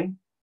a thing.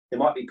 There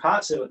might be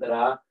parts of it that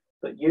are,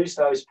 but use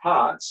those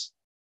parts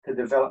to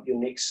develop your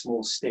next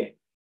small step.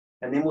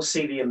 And then we'll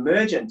see the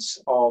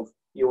emergence of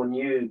your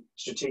new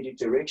strategic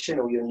direction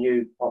or your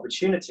new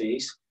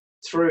opportunities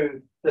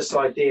through this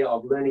idea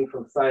of learning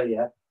from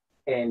failure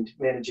and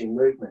managing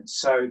movements.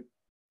 So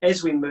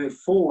as we move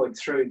forward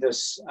through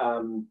this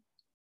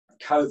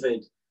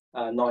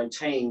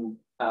COVID-19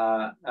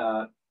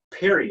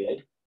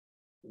 period,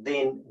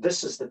 then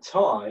this is the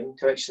time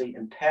to actually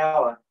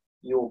empower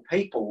your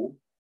people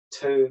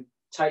to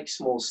take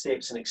small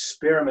steps and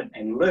experiment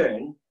and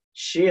learn,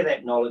 share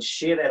that knowledge,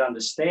 share that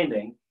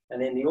understanding,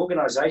 and then the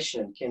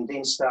organisation can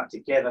then start to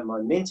gather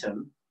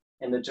momentum,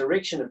 and the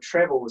direction of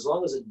travel, as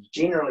long as it's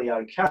generally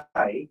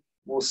okay,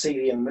 we'll see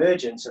the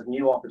emergence of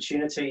new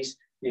opportunities,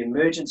 the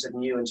emergence of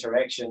new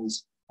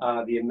interactions,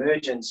 the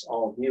emergence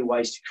of new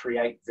ways to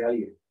create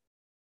value.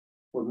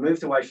 We've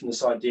moved away from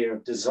this idea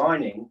of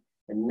designing,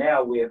 and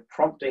now we're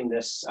prompting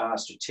this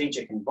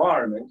strategic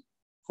environment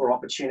for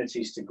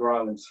opportunities to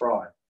grow and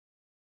thrive.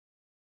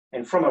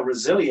 And from a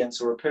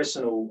resilience or a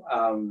personal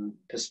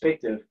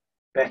perspective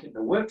back at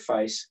the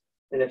workplace,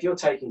 then if you're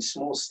taking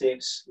small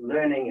steps,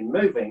 learning and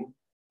moving,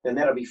 then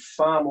that'll be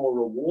far more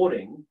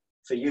rewarding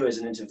for you as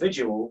an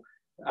individual,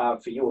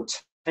 for your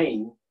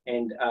team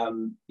and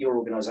your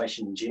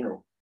organisation in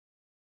general.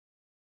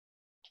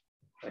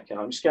 Okay,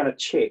 I'm just going to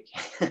check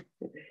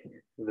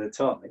the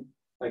time.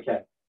 Okay,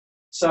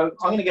 so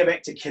I'm going to go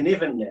back to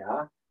Carnarvon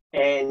now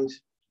and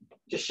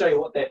just show you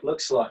what that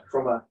looks like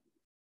from a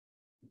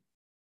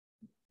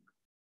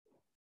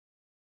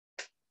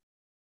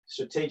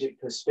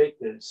strategic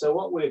perspective. So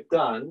what we've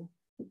done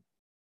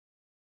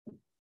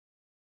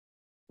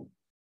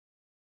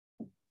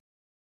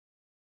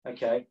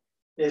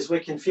is we're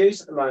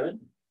confused at the moment.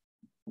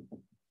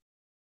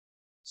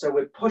 So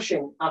we're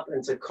pushing up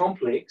into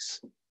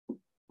complex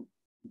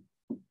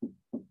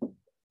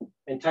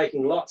and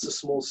taking lots of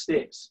small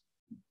steps.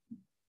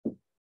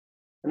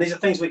 And these are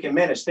things we can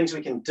manage, things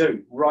we can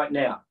do right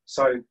now.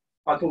 So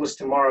I call this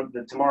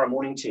the tomorrow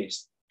morning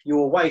test.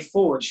 Your way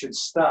forward should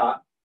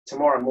start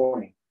tomorrow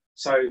morning.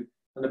 So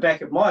in the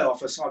back of my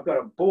office, I've got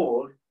a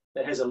board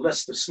that has a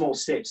list of small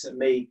steps that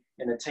me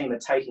and the team are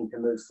taking to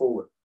move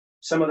forward.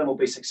 Some of them will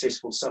be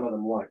successful, some of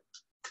them won't.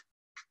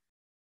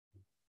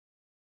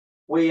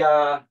 We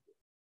are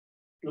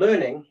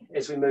learning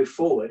as we move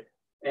forward,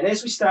 and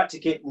as we start to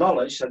get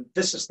knowledge, so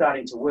this is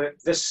starting to work,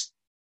 this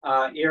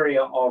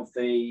area of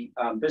the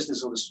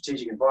business or the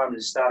strategic environment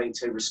is starting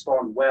to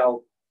respond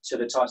well to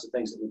the types of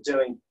things that we're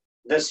doing.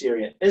 This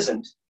area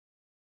isn't.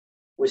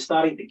 We're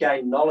starting to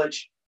gain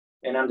knowledge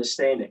and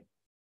understanding,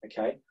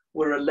 okay?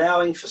 We're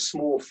allowing for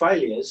small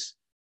failures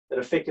that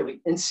effectively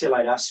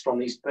insulate us from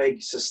these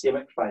big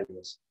systemic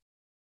failures.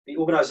 The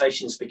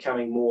organisation is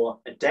becoming more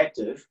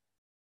adaptive,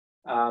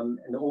 and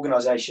the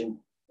organisation,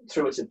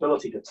 through its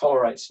ability to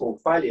tolerate small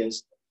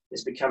failures,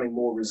 is becoming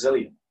more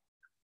resilient.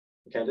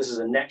 Okay, this is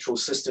a natural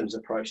systems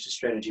approach to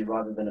strategy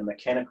rather than a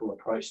mechanical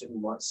approach that we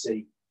might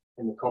see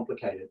in the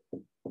complicated.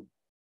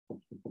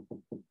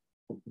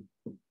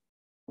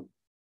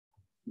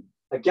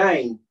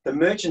 Again, the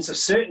merchants of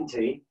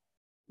certainty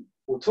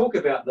will talk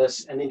about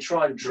this and then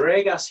try and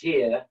drag us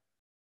here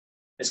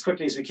as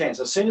quickly as we can.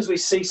 So as soon as we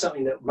see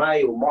something that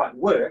may or might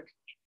work,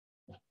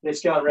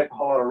 let's go and wrap a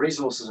whole lot of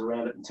resources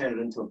around it and turn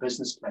it into a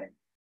business plan.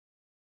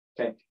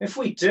 Okay, if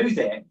we do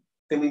that,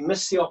 then we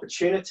miss the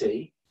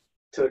opportunity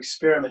to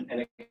experiment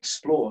and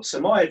explore. So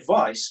my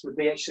advice would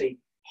be actually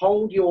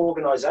hold your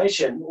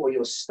organisation or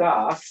your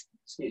staff,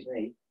 excuse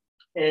me,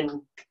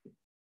 in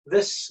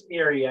this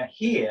area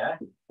here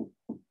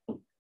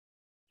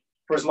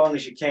for as long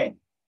as you can.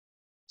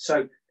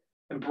 So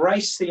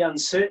embrace the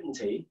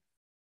uncertainty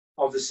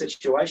of the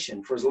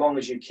situation for as long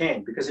as you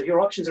can, because if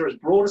your options are as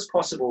broad as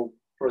possible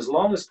for as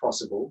long as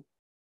possible,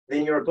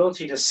 then your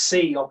ability to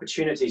see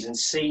opportunities and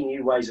see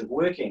new ways of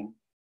working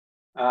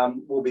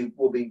will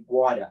be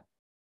wider,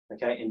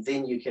 okay? And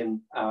then you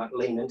can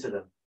lean into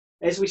them.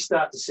 As we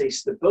start to see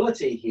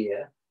stability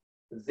here,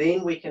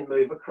 then we can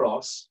move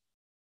across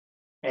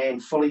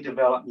and fully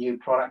develop new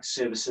products,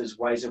 services,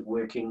 ways of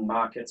working,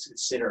 markets,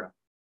 etc.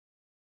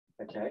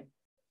 Okay?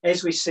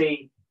 As we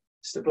see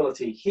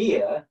stability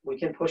here, we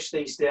can push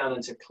these down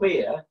into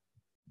clear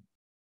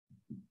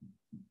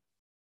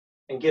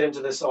and get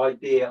into this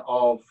idea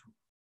of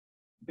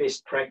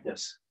best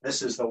practice.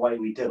 This is the way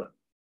we do it.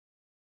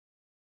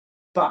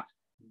 But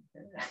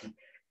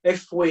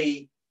if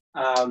we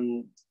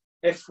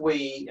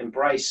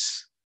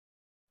embrace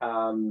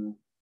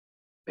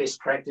best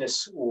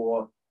practice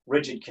or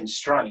rigid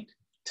constraint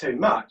too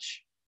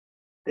much,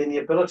 then the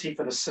ability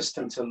for the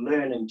system to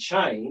learn and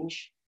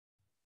change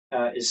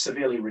is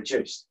severely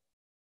reduced.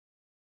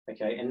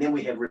 Okay, and then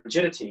we have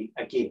rigidity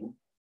again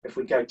if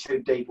we go too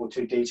deep or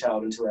too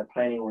detailed into our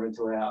planning or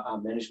into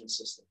our management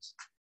systems.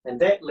 And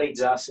that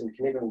leads us, and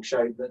Kevin will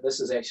show that this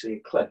is actually a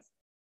cliff.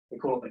 We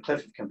call it the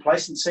cliff of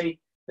complacency.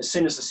 As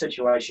soon as the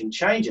situation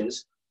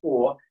changes,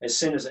 or as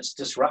soon as it's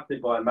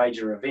disrupted by a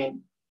major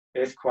event,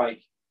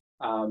 earthquake,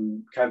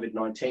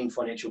 COVID-19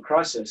 financial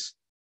crisis,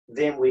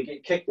 then we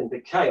get kicked into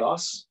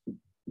chaos,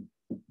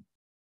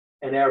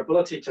 and our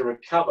ability to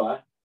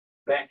recover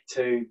back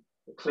to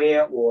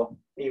clear or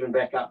even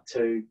back up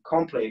to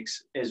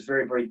complex is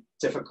very, very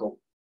difficult.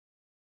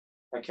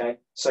 Okay,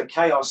 so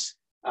chaos,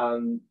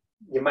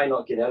 you may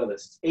not get out of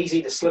this. It's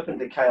easy to slip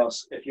into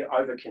chaos if you're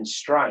over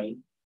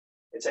constrained.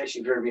 It's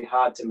actually very, very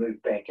hard to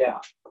move back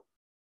out.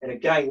 And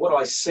again, what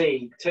I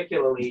see,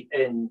 particularly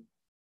in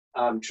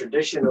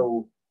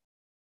traditional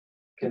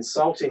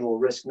consulting or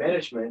risk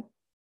management,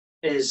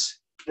 is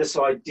this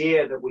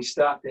idea that we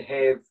start to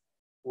have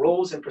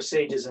rules and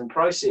procedures and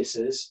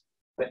processes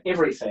for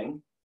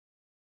everything,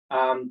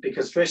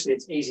 because firstly,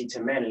 it's easy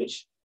to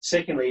manage.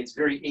 Secondly, it's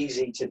very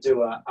easy to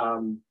do a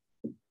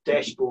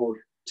dashboard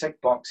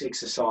tick box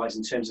exercise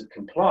in terms of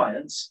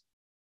compliance,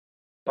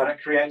 but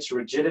it creates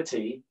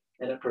rigidity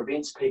and it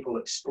prevents people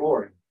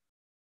exploring.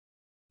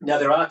 Now,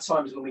 there are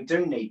times when we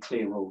do need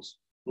clear rules.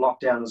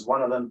 Lockdown is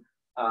one of them.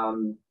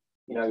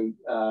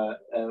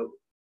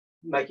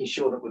 Making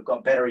sure that we've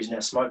got batteries in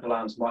our smoke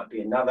alarms might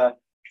be another.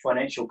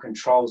 Financial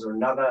controls are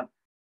another.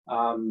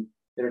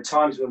 There are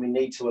times when we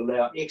need to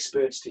allow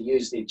experts to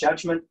use their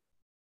judgment.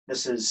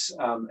 This is,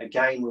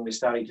 again, when we're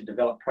starting to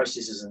develop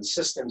processes and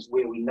systems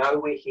where we know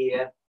we're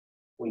here,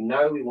 we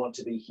know we want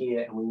to be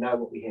here, and we know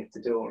what we have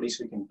to do, or at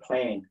least we can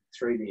plan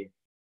through there.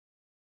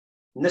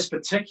 In this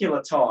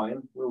particular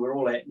time where we're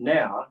all at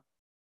now,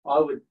 I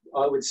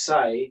would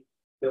say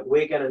that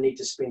we're going to need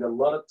to spend a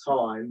lot of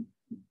time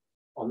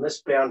on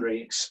this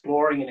boundary,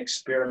 exploring and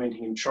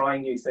experimenting and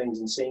trying new things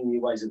and seeing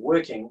new ways of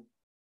working.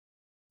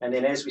 And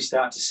then as we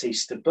start to see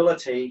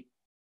stability,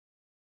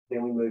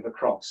 then we move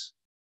across.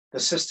 The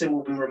system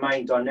will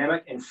remain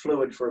dynamic and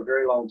fluid for a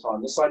very long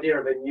time. This idea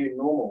of a new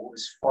normal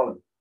is folly.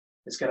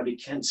 It's going to be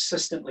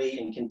consistently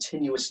and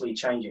continuously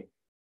changing.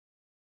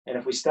 And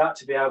if we start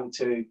to be able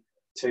to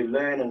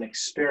learn and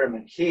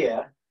experiment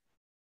here,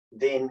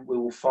 then we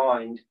will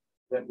find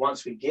that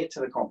once we get to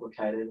the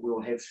complicated, we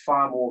will have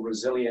far more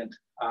resilient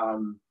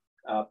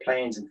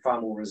plans and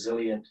far more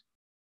resilient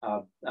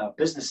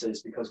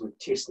businesses because we've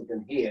tested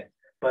them here.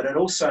 But it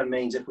also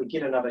means if we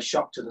get another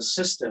shock to the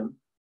system,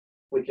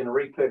 we can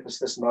repurpose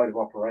this mode of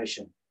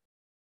operation.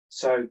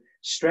 So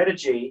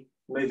strategy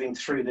moving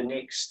through the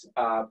next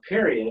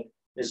period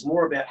is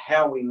more about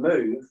how we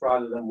move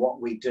rather than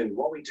what we do.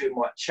 What we do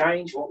might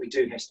change, what we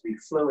do has to be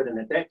fluid and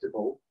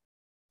adaptable,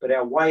 but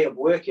our way of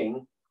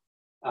working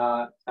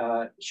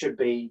should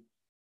be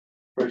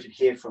rooted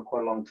here for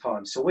quite a long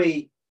time. So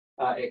we,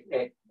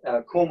 at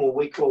Cornwall,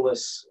 we call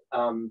this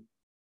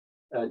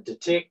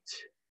detect,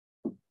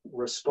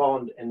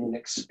 respond, and then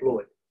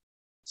exploit.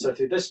 So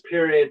through this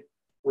period,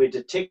 we're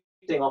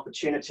detecting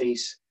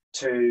opportunities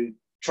to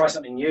try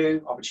something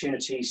new,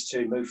 opportunities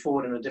to move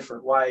forward in a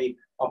different way,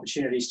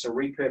 opportunities to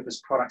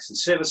repurpose products and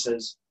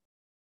services.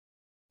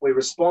 We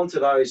respond to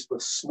those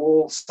with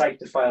small,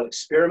 safe-to-fail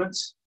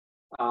experiments,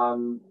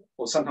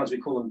 or sometimes we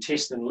call them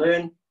test and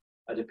learn,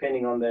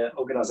 depending on the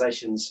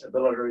organization's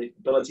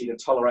ability to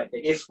tolerate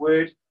the F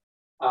word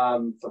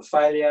for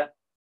failure.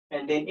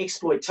 And then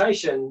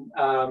exploitation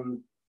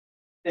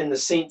in the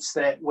sense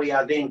that we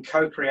are then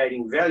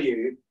co-creating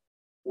value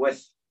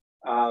with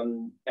our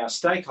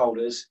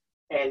stakeholders,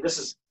 and this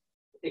is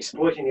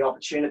exploiting the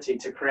opportunity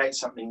to create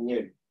something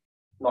new,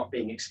 not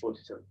being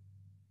exploitative.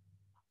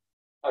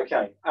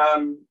 Okay,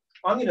 I'm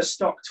going to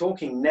stop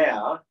talking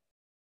now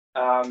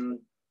and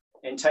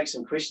take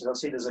some questions. I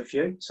see there's a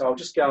few, so I'll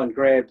just go and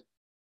grab,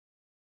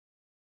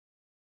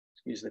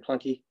 excuse the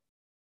clunky.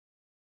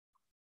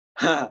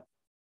 How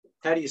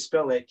do you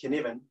spell that,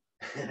 Knevin?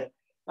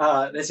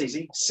 That's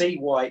easy,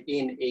 C-Y-N-E-F-I-N.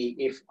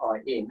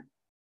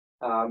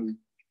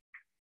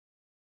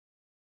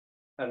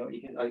 I don't know,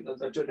 you can, I'll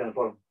do it down the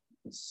bottom.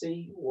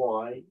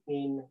 C-Y-N-E-F-I-N.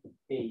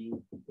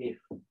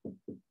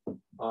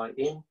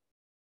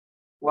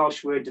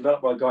 Welsh word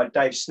developed by a guy,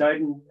 Dave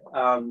Snowden.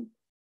 I'm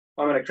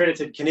an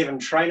accredited Knevin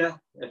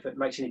trainer, if it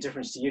makes any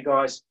difference to you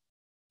guys.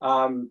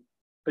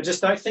 But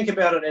just don't think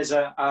about it as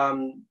a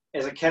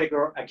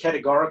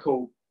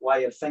categorical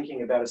way of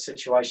thinking about a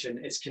situation.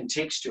 It's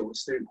contextual.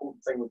 It's the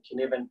important thing with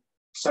Knevin.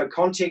 So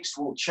context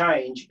will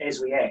change as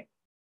we act.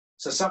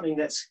 So something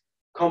that's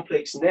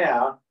complex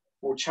now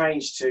will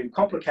change to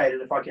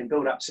complicated if I can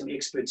build up some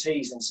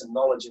expertise and some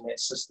knowledge in that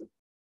system.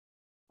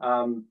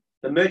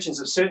 The merchants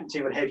of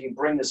certainty would have you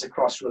bring this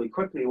across really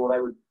quickly, or they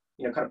would,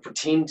 kind of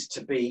pretend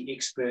to be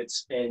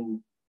experts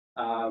in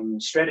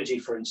strategy,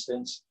 for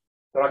instance.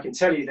 But I can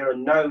tell you there are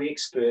no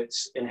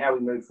experts in how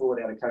we move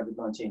forward out of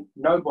COVID-19.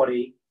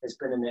 Nobody has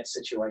been in that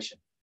situation.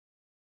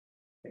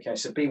 Okay,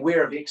 so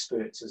beware of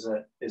experts is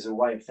a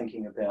way of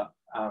thinking about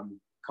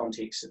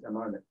context at the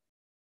moment.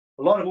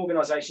 A lot of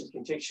organisations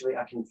contextually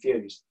are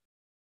confused.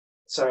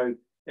 So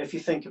if you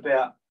think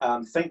about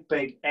think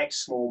big, act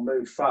small,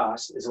 move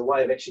fast is a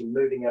way of actually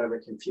moving out of a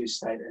confused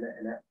state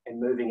and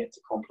moving it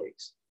to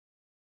complex.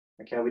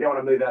 Okay, we don't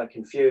want to move out of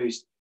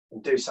confused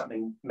and do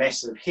something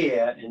massive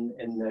here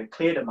in the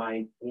clear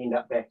domain and end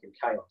up back in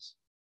chaos.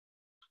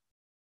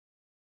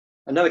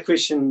 Another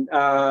question,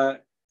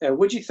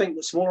 would you think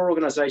that smaller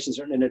organisations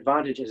are an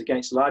advantage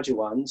against larger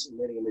ones in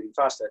learning and moving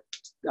faster?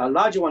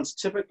 Larger ones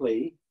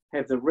typically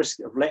have the risk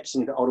of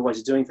lapsing into older ways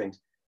of doing things.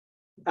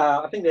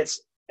 I think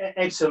that's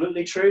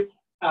absolutely true.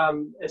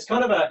 It's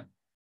kind of a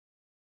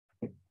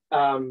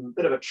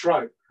bit of a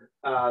trope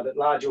that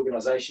large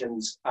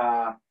organisations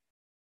are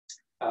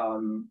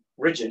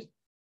rigid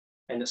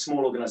and that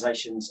small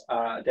organisations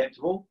are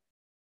adaptable.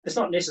 It's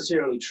not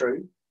necessarily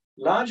true.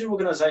 Larger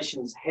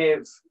organisations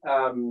have,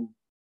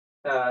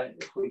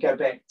 if we go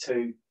back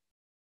to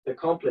the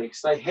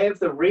complex, they have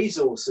the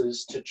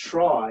resources to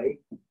try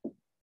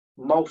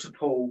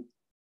multiple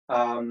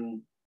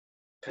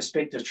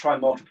perspectives, try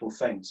multiple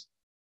things.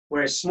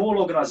 Whereas small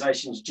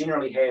organisations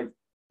generally have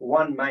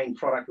one main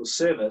product or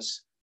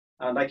service,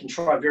 they can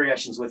try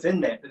variations within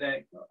that, but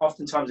they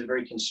oftentimes are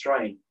very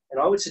constrained. And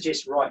I would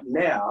suggest right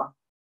now,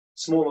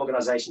 small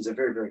organisations are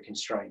very, very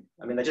constrained.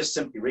 I mean, they're just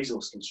simply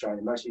resource constrained,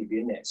 and most of you be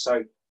in that.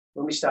 So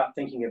when we start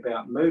thinking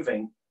about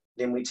moving,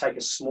 then we take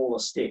a smaller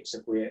steps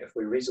if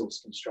we're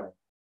resource constrained.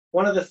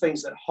 One of the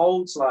things that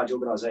holds large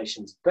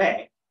organisations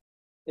back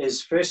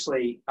is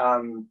firstly,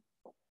 and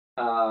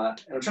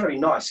I'm trying to be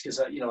nice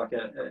because you know, like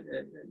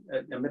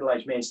a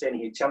middle-aged man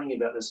standing here telling you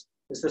about this,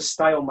 is the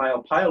stale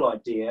male pale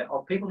idea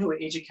of people who were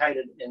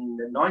educated in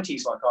the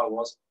 90s like I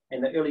was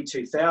and the early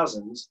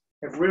 2000s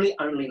have really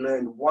only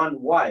learned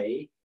one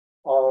way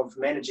of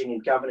managing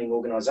and governing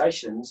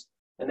organisations,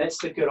 and that's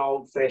the good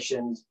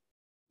old-fashioned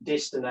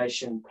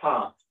destination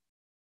path.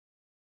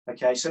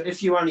 Okay, so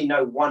if you only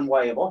know one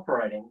way of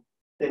operating,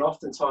 then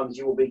oftentimes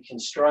you will be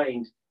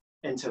constrained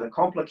into the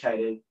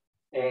complicated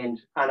and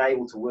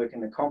unable to work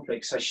in the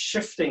complex. So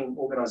shifting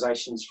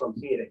organisations from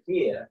here to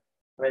here,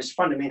 I mean, it's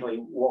fundamentally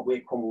what we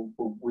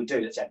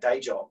do. That's our day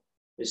job,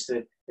 is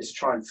to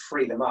try and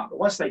free them up. But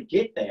once they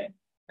get that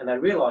and they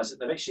realise that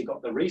they've actually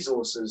got the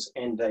resources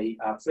and the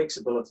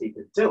flexibility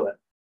to do it,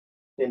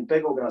 then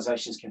big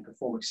organisations can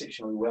perform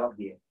exceptionally well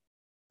here.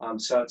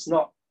 So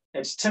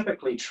it's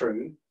typically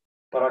true,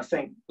 but I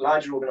think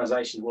larger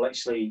organisations will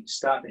actually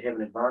start to have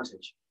an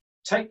advantage.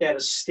 Take that a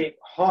step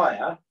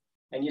higher,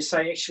 and you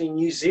say actually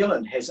New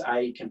Zealand has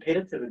a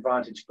competitive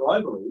advantage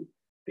globally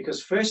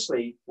because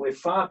firstly, we're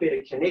far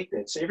better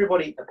connected. So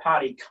everybody at the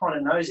party kind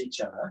of knows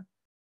each other.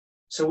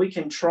 So we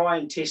can try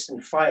and test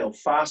and fail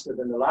faster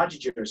than the larger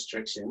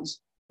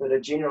jurisdictions that are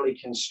generally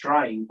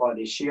constrained by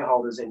their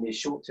shareholders and their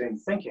short-term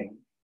thinking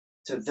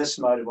to this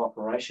mode of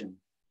operation.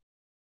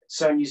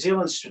 So New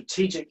Zealand's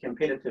strategic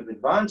competitive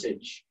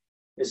advantage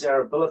is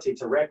our ability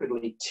to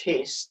rapidly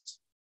test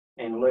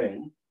and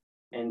learn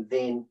and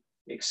then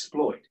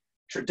exploit.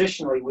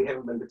 Traditionally, we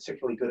haven't been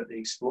particularly good at the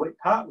exploit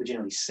part. We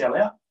generally sell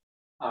out,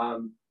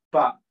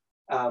 but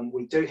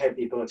we do have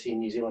the ability in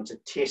New Zealand to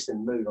test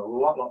and move a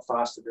lot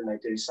faster than they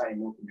do, say,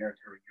 in North America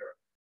or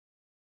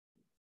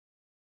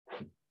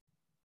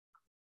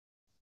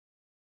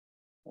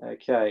Europe.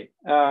 Okay.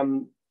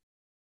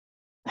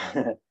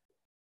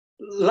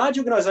 Large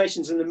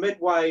organisations in the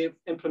midway of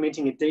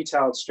implementing a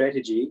detailed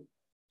strategy,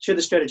 should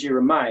the strategy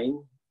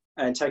remain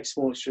and take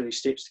small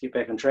steps to get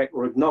back on track,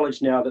 or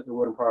acknowledge now that the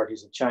world and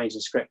priorities have changed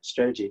and scrap the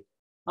strategy?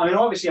 I mean,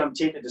 obviously I'm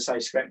tempted to say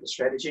scrap the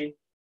strategy.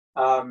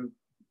 I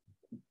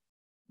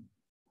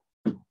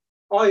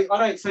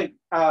don't think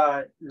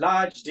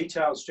large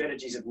detailed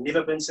strategies have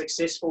never been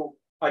successful.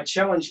 I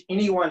challenge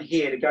anyone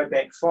here to go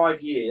back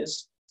 5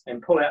 years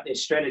and pull out their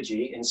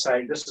strategy and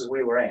say, this is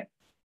where we're at.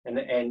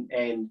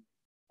 And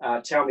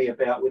tell me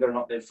about whether or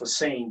not they've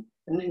foreseen,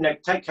 and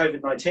take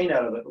COVID-19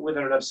 out of it, but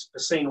whether they've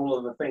foreseen all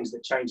of the things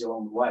that change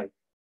along the way.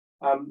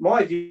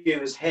 My view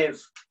is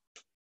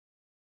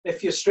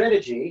if your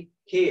strategy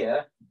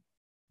here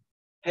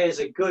has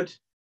a good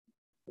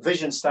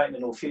vision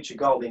statement or future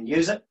goal, then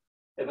use it.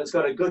 If it's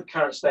got a good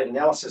current state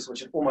analysis,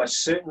 which it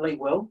almost certainly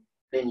will,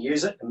 then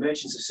use it. The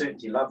merchants of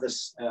certainty love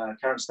this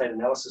current state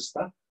analysis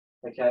stuff,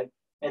 okay?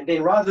 And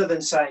then rather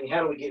than saying,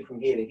 how do we get from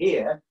here to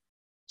here,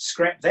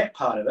 scrap that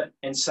part of it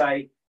and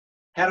say,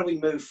 how do we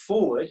move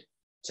forward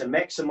to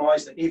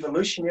maximize the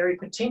evolutionary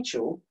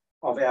potential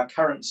of our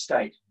current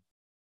state?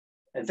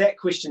 And that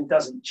question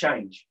doesn't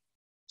change.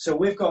 So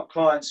we've got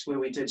clients where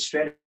we did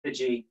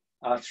strategy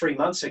 3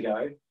 months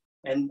ago,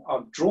 and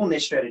I've drawn their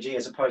strategy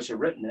as opposed to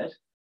written it,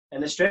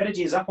 and the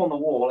strategy is up on the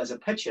wall as a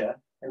picture,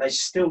 and they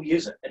still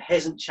use it. It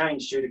hasn't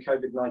changed due to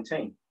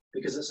COVID-19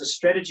 because it's a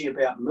strategy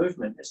about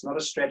movement. It's not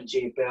a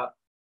strategy about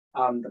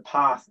the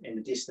path and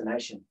the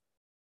destination.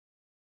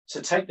 So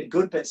take the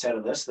good bits out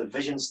of this, the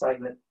vision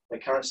statement, the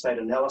current state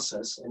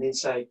analysis, and then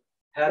say,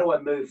 how do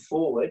I move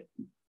forward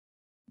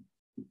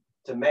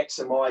to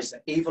maximize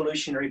the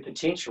evolutionary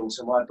potential,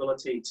 so my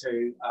ability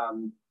to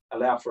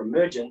allow for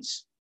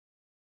emergence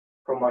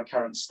from my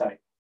current state?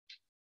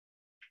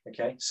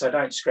 Okay, so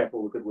don't scrap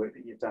all the good work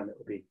that you've done. That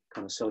would be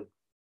kind of silly.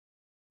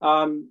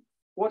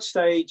 What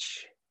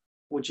stage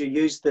would you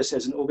use this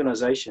as an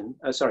organisation?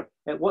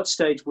 At what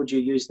stage would you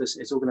use this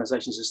as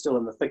organisations are still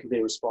in the thick of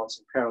their response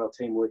and parallel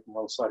team working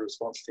alongside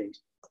response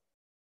teams?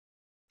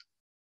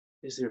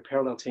 Is there a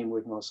parallel team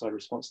working alongside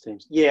response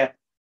teams? Yeah.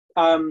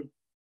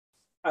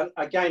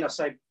 Again, I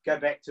say go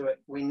back to it.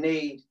 We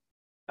need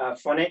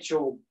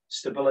financial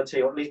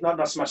stability, or at least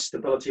not so much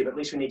stability, but at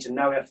least we need to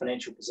know our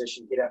financial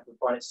position, get our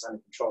finances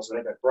under control so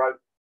we don't go broke.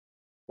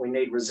 We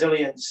need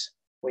resilience.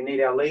 We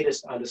need our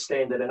leaders to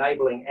understand that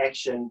enabling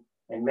action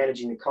and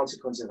managing the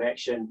consequence of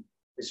action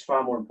is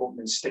far more important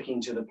than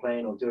sticking to the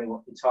plan or doing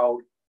what you're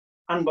told.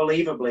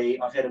 Unbelievably,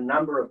 I've had a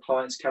number of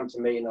clients come to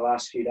me in the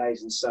last few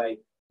days and say,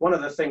 one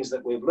of the things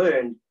that we've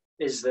learned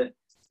is that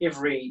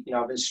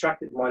I've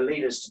instructed my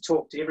leaders to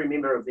talk to every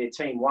member of their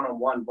team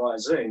one-on-one via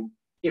Zoom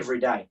every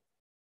day.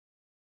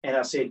 And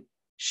I said,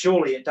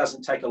 surely it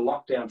doesn't take a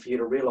lockdown for you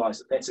to realize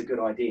that that's a good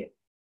idea.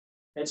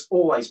 It's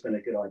always been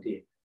a good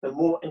idea. The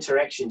more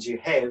interactions you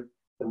have,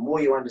 the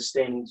more you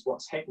understand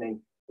what's happening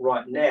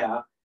right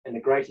now, and the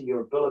greater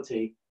your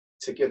ability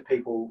to give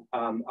people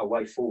a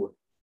way forward.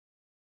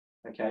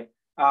 Okay.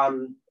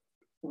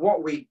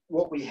 What we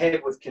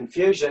have with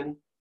confusion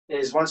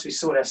is once we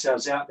sort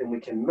ourselves out, then we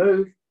can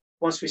move.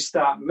 Once we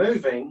start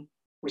moving,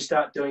 we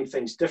start doing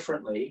things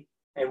differently.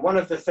 And one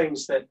of the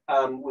things that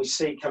we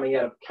see coming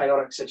out of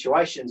chaotic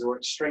situations or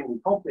extremely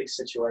complex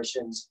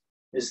situations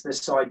is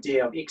this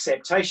idea of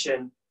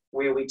exaptation,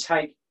 where we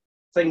take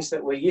things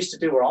that we used to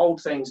do or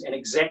old things and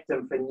exact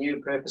them for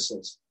new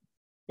purposes.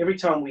 Every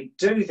time we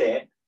do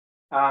that,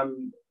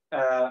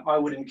 I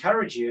would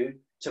encourage you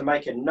to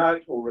make a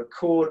note or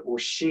record or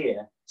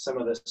share some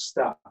of this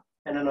stuff.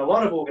 And in a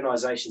lot of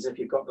organizations, if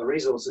you've got the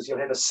resources, you'll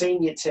have a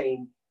senior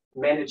team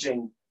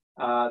managing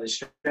the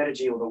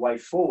strategy or the way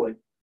forward.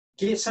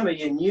 Get some of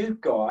your new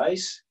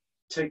guys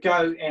to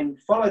go and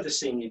follow the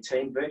senior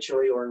team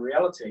virtually or in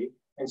reality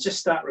and just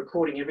start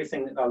recording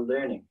everything that they're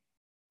learning.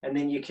 And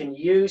then you can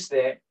use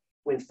that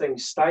when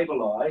things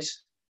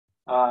stabilize,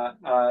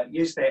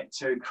 use that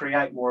to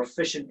create more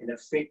efficient and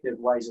effective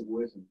ways of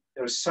working.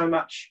 There is so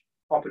much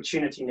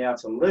opportunity now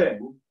to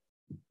learn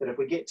that if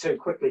we get too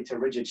quickly to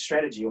rigid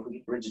strategy, or if we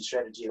get rigid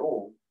strategy at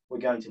all, we're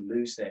going to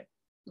lose that.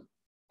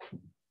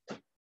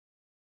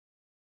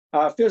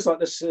 It feels like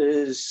this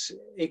is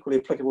equally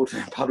applicable to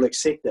the public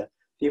sector.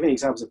 Do you have any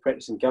examples of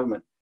practice in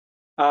government?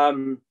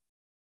 I've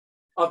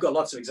got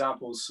lots of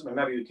examples.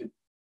 Maybe we could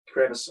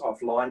grab us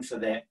offline for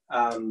that.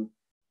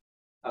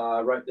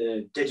 I wrote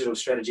the digital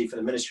strategy for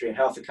the Ministry of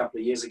Health a couple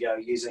of years ago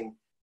using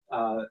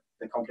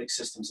the complex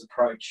systems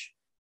approach.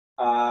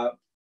 But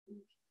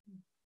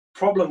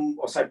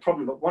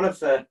one of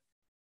the,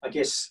 I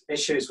guess,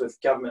 issues with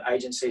government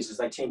agencies is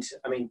they tend to,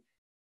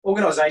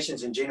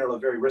 organisations in general are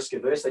very risk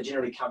averse. They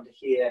generally come to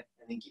here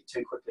and then get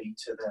too quickly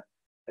to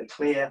the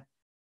clear.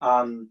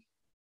 And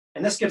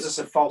this gives us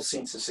a false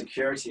sense of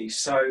security.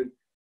 So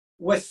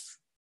with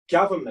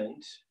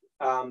government,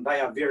 they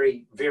are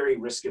very, very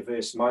risk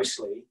averse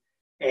mostly.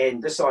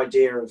 And this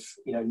idea of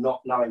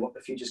not knowing what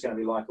the future is going to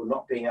be like, or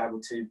not being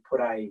able to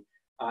put a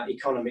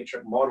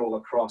econometric model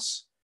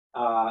across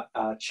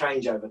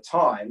change over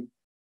time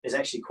is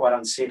actually quite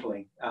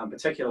unsettling,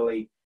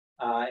 particularly,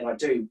 and I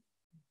do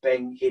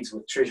bang heads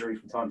with Treasury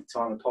from time to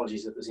time.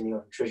 Apologies if there's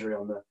anyone from Treasury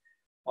on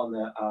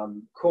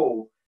the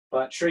call,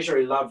 but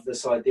Treasury love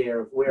this idea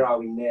of where are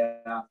we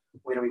now,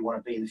 where do we want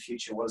to be in the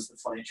future, what does the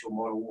financial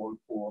model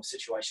or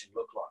situation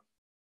look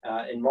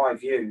like? In my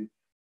view,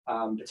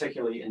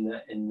 particularly in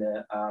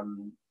the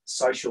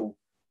social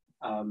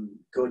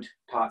good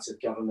parts of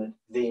government,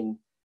 then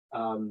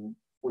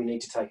we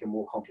need to take a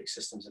more complex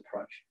systems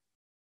approach.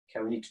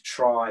 Okay, we need to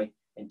try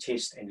and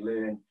test and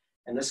learn.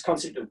 And this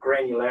concept of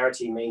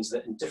granularity means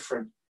that in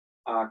different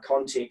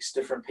contexts,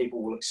 different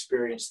people will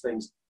experience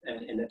things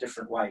in a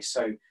different way.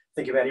 So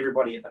think about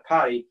everybody at the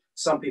party.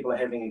 Some people are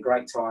having a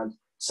great time.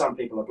 Some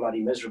people are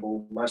bloody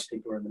miserable. Most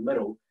people are in the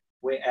middle,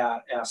 where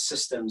our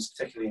systems,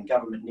 particularly in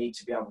government, need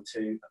to be able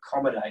to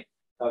accommodate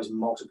those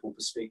multiple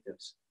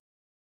perspectives.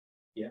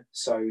 Yeah.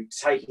 So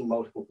taking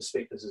multiple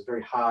perspectives is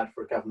very hard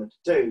for a government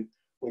to do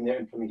when they're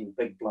implementing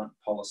big, blunt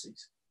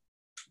policies.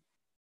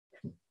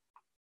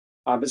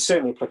 But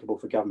certainly applicable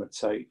for government.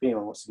 So if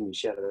anyone wants to give me a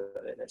shout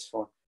about that, that's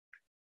fine.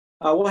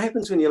 What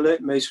happens when the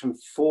alert moves from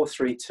 4,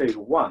 3, 2 to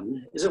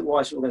 1? Is it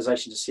wise for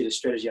organisations to set a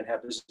strategy on how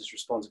business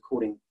responds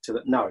according to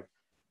that? No.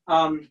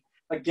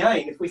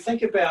 Again, if we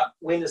think about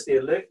when is the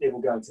alert level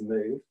going to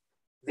move,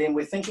 then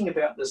we're thinking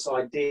about this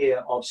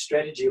idea of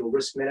strategy or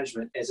risk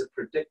management as a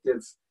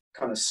predictive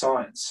kind of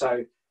science.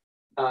 So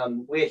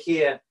we're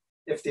here,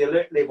 if the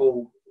alert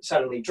level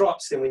suddenly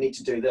drops, then we need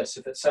to do this.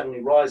 If it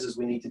suddenly rises,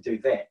 we need to do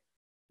that.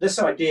 This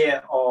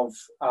idea of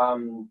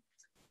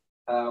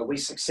we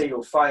succeed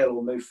or fail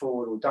or move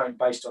forward or don't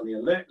based on the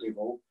alert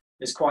level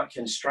is quite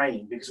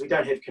constraining because we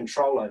don't have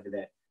control over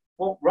that.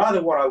 Well,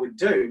 rather what I would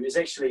do is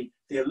actually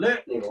the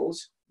alert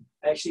levels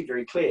are actually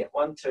very clear.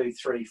 1, 2,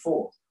 3,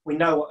 4. We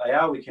know what they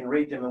are, we can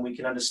read them and we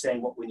can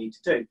understand what we need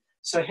to do.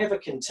 So have a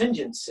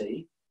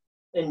contingency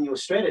in your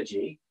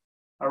strategy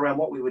around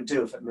what we would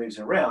do if it moves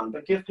around,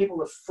 but give people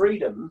the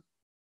freedom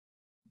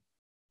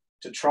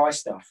to try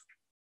stuff,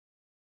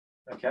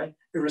 okay,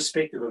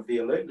 irrespective of the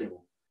alert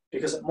level.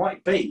 Because it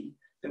might be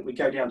that we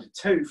go down to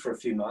 2 for a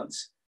few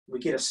months, we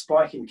get a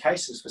spike in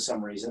cases for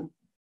some reason,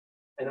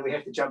 and then we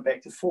have to jump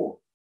back to 4.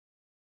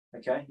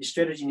 Okay, your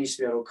strategy needs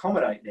to be able to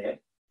accommodate that.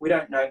 We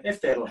don't know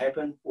if that'll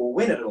happen or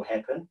when it'll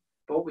happen,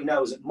 but what we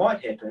know is it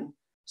might happen.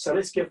 So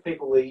let's give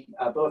people the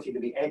ability to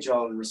be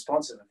agile and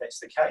responsive if that's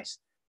the case.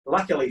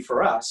 Luckily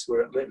for us,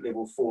 we're at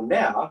level 4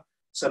 now,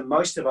 so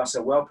most of us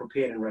are well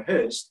prepared and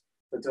rehearsed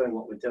for doing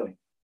what we're doing.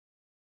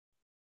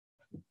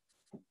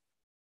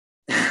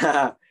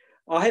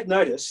 I have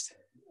noticed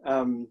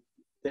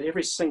that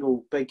every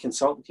single big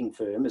consulting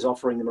firm is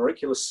offering the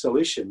miraculous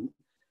solution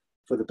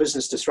for the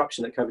business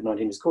disruption that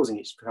COVID-19 is causing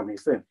each company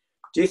firm.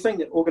 Do you think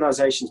that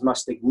organisations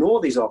must ignore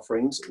these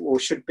offerings, or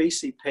should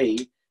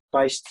BCP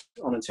based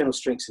on internal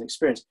strengths and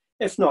experience?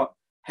 If not,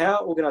 how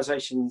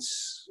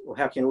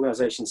can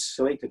organisations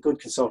select a good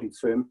consulting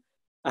firm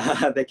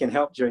that can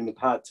help during the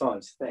hard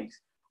times? Thanks.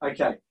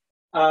 Okay.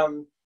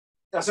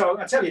 So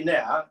I'll tell you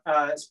now,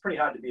 it's pretty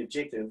hard to be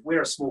objective.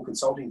 We're a small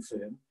consulting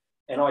firm,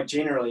 and I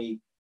generally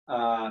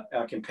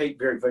compete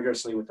very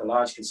vigorously with the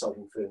large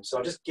consulting firms. So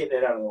I'll just get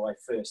that out of the way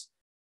first.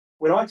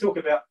 When I talk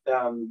about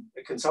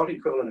a consulting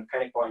equivalent of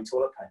panic buying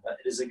toilet paper,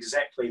 it is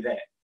exactly that.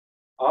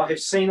 I have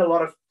seen a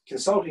lot of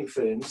consulting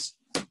firms,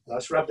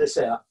 let's rub this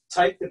out,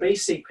 take the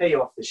BCP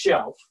off the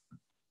shelf,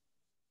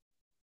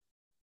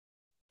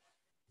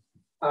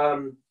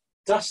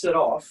 dust it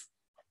off,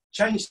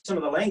 change some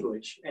of the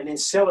language, and then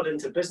sell it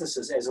into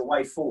businesses as a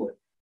way forward.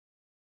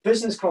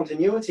 Business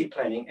continuity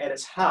planning at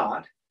its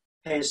heart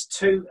has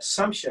 2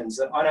 assumptions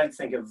that I don't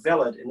think are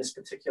valid in this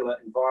particular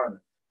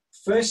environment.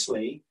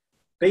 Firstly,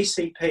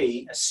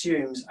 BCP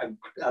assumes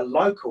a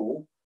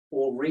local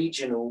or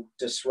regional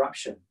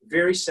disruption.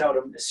 Very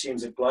seldom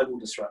assumes a global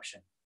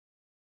disruption.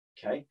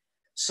 Okay,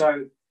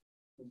 so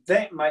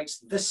that makes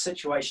this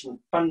situation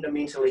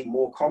fundamentally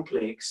more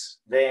complex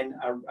than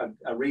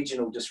a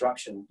regional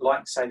disruption,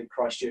 like, say, the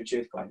Christchurch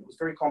earthquake. It was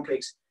very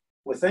complex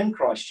within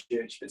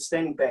Christchurch, but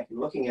standing back and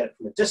looking at it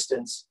from a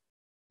distance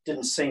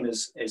didn't seem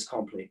as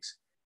complex.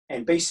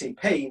 And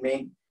BCP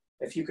meant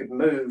if you could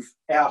move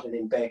out and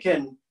then back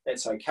in,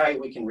 that's okay,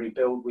 we can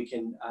rebuild, we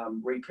can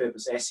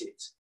repurpose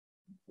assets.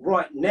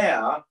 Right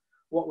now,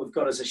 what we've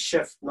got is a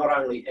shift not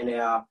only in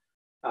our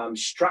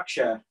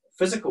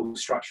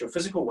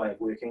physical way of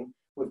working,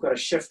 we've got a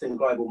shift in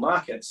global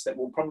markets that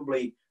will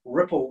probably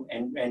ripple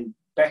and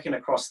back and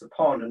across the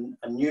pond in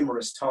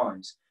numerous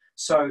times.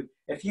 So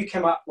if you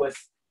come up with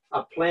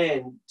a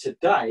plan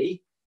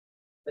today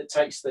that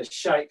takes the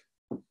shape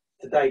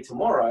today,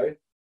 tomorrow,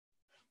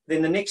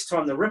 then the next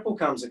time the ripple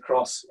comes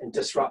across and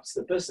disrupts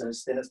the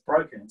business, then it's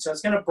broken. So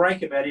it's going to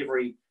break about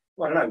every,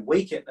 I don't know,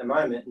 week at the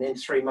moment, and then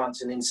 3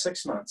 months, and then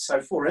 6 months.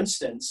 So for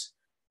instance,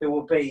 there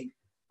will be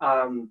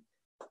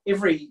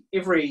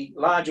every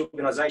large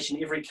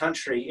organisation, every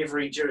country,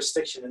 every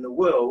jurisdiction in the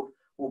world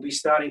will be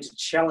starting to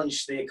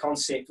challenge their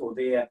concept or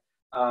their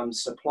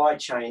supply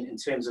chain in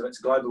terms of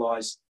its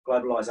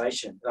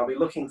globalization. They'll be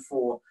looking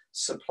for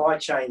supply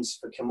chains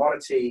for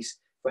commodities,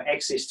 for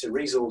access to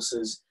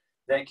resources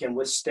that can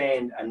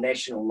withstand a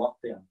national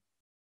lockdown.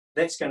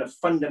 That's going to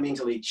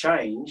fundamentally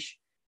change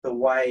the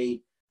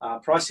way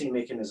pricing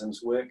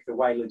mechanisms work, the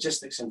way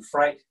logistics and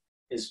freight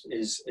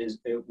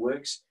it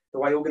works, the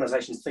way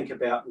organisations think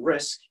about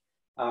risk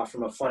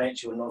from a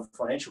financial and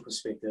non-financial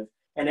perspective.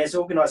 And as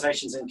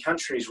organisations and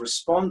countries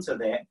respond to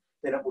that,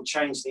 then it will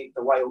change the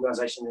way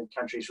organisations and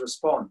countries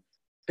respond.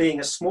 Being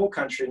a small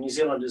country, New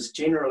Zealand is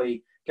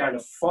generally going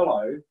to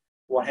follow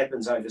what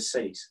happens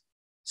overseas.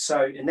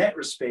 So in that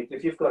respect,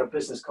 if you've got a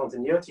business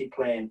continuity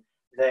plan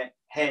that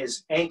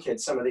has anchored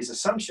some of these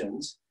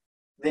assumptions,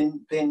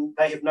 then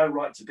they have no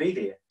right to be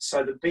there.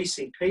 So the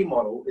BCP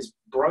model is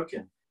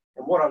broken.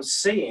 And what I'm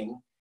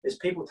seeing is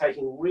people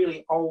taking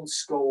really old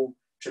school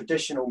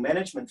traditional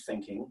management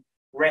thinking,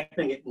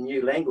 wrapping it in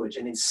new language,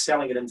 and then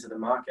selling it into the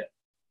market.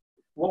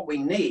 What we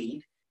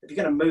need, if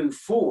you're going to move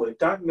forward,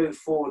 don't move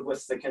forward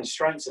with the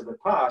constraints of the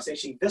past.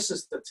 Actually, this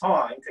is the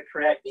time to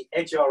create the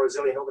agile,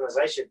 resilient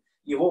organization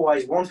you've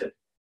always wanted.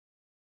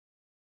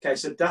 Okay,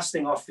 so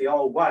dusting off the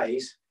old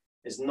ways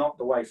is not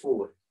the way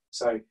forward.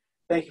 So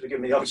thank you for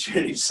giving me the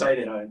opportunity to say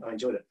that. I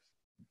enjoyed it.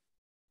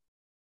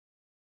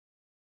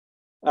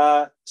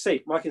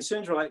 Steve, my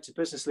concerns relate to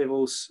business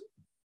levels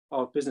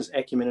of business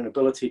acumen and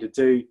ability to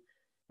do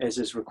as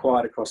is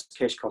required across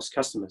cash cost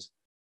customers.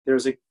 There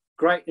is a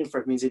great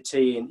infra from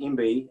NZT and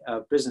MB,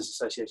 business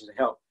associations to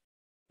help.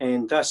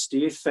 And thus, do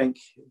you think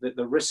that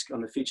the risk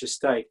on the future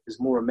state is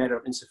more a matter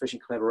of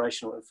insufficient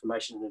collaboration or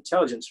information and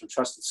intelligence from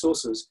trusted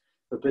sources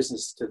for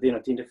business to then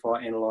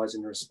identify, analyse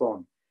and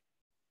respond?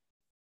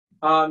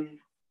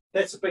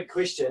 That's a big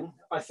question.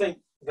 I think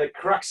the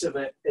crux of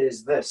it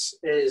is this,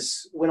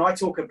 is when I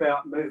talk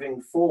about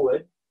moving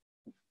forward,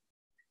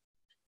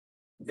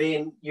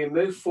 then you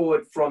move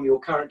forward from your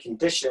current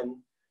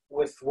condition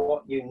with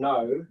what you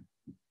know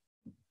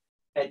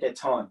at that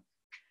time.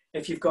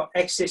 If you've got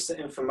access to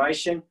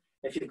information,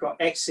 if you've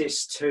got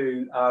access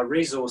to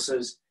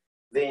resources,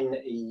 then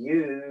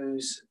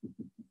use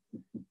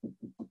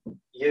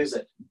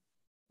it,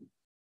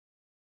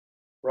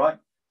 right?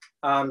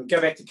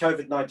 Go back to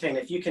COVID-19.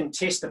 If you can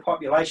test the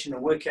population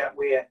and work out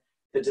where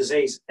the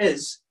disease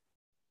is,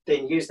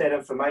 then use that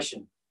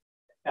information.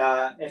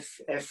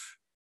 If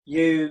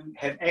you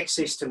have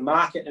access to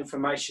market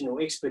information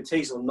or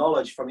expertise or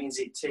knowledge from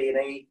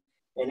NZT&E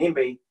and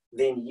MB,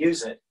 then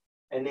use it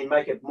and then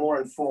make a more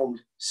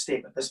informed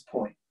step at this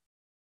point.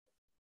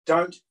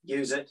 Don't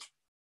use it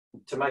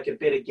to make a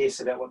better guess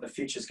about what the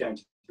future is going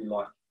to be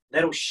like.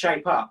 That'll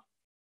shape up,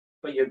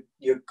 but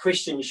your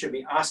question you should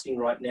be asking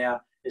right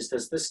now is,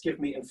 does this give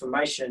me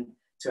information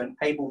to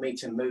enable me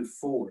to move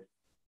forward?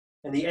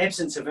 In the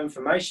absence of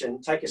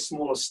information, take a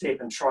smaller step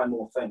and try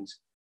more things.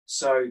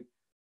 So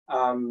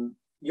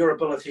your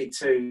ability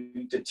to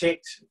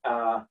detect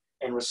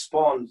and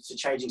respond to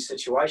changing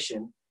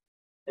situation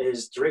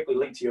is directly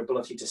linked to your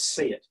ability to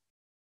see it.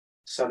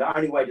 So the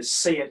only way to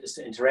see it is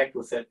to interact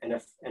with it. And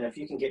if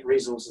you can get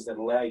resources that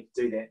allow you to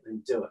do that,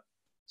 then do it.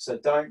 So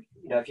don't,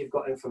 if you've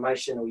got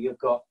information or you've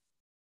got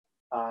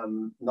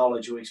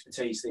knowledge or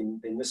expertise, then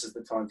this is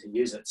the time to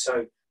use it.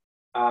 So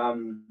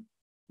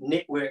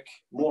network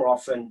more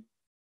often,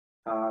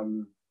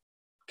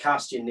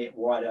 cast your net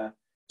wider,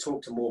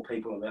 talk to more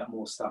people about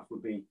more stuff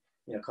would be,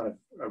 kind of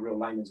a real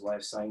layman's way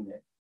of saying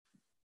that.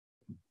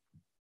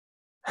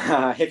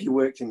 Have you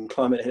worked in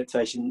climate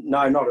adaptation?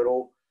 No, not at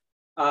all.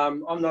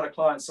 I'm not a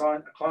climate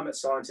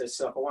scientist,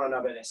 so if I want to know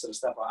about that sort of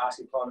stuff, I ask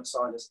a climate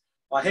scientist.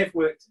 I have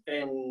worked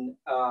in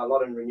a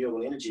lot in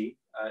renewable energy.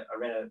 I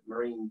ran a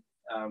marine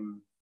a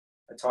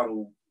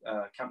tidal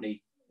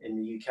company in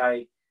the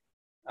UK,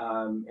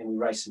 and we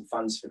raised some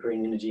funds for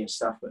green energy and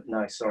stuff, but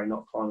no, sorry,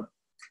 not climate.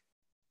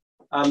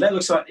 That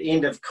looks like the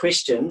end of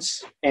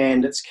questions,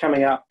 and it's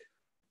coming up,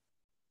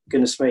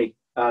 goodness me,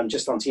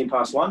 just on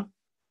 1:10.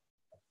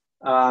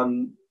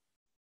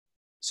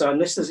 So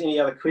unless there's any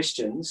other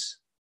questions,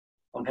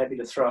 I'm happy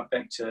to throw it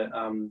back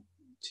to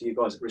you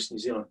guys at Risk New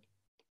Zealand.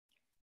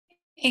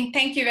 And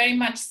thank you very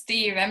much,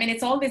 Steve. I mean,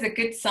 it's always a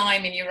good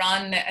sign when you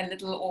run a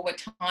little over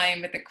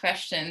time with the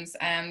questions.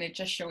 It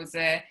just shows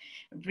a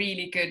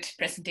really good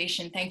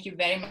presentation. Thank you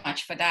very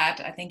much for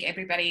that. I think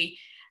everybody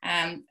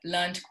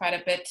learned quite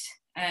a bit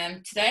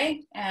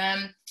today.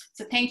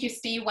 So thank you,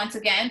 Steve, once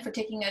again for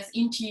taking us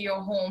into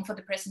your home for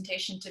the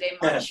presentation today.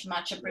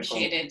 Much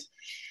appreciated.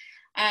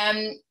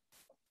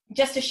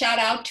 Just a shout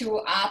out to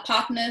our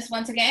partners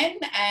once again.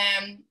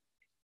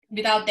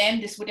 Without them,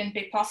 this wouldn't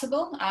be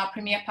possible. Our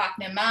premier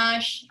partner,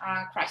 MASH,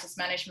 our crisis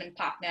management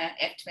partner,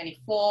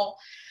 F24,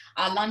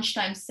 our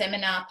lunchtime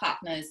seminar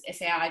partners,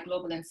 SAI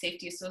Global and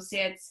Safety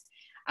Associates,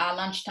 our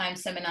lunchtime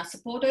seminar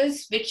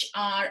supporters, which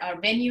are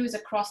our venues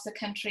across the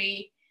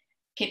country,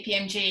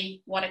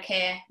 KPMG,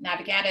 Watercare,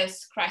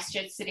 Navigatus,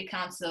 Christchurch City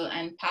Council,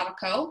 and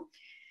PowerCo.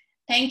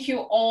 Thank you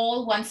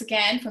all once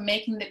again for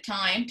making the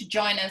time to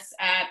join us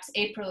at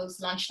April's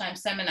lunchtime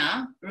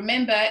seminar.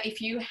 Remember, if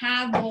you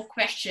have more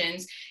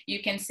questions,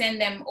 you can send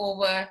them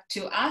over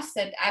to us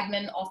at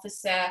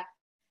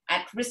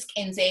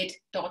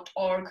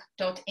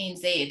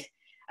adminofficer@risknz.org.nz.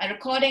 A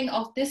recording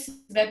of this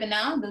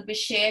webinar will be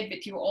shared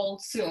with you all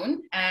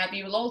soon.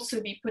 We will also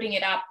be putting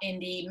it up in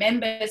the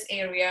members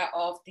area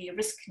of the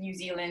Risk New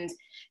Zealand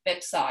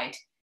website.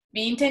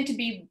 We intend to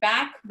be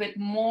back with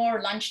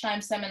more lunchtime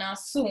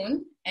seminars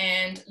soon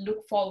and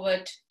look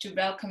forward to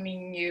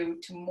welcoming you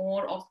to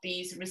more of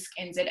these Risk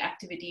NZ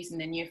activities in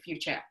the near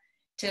future.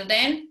 Till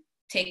then,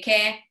 take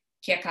care,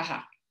 kia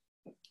kaha.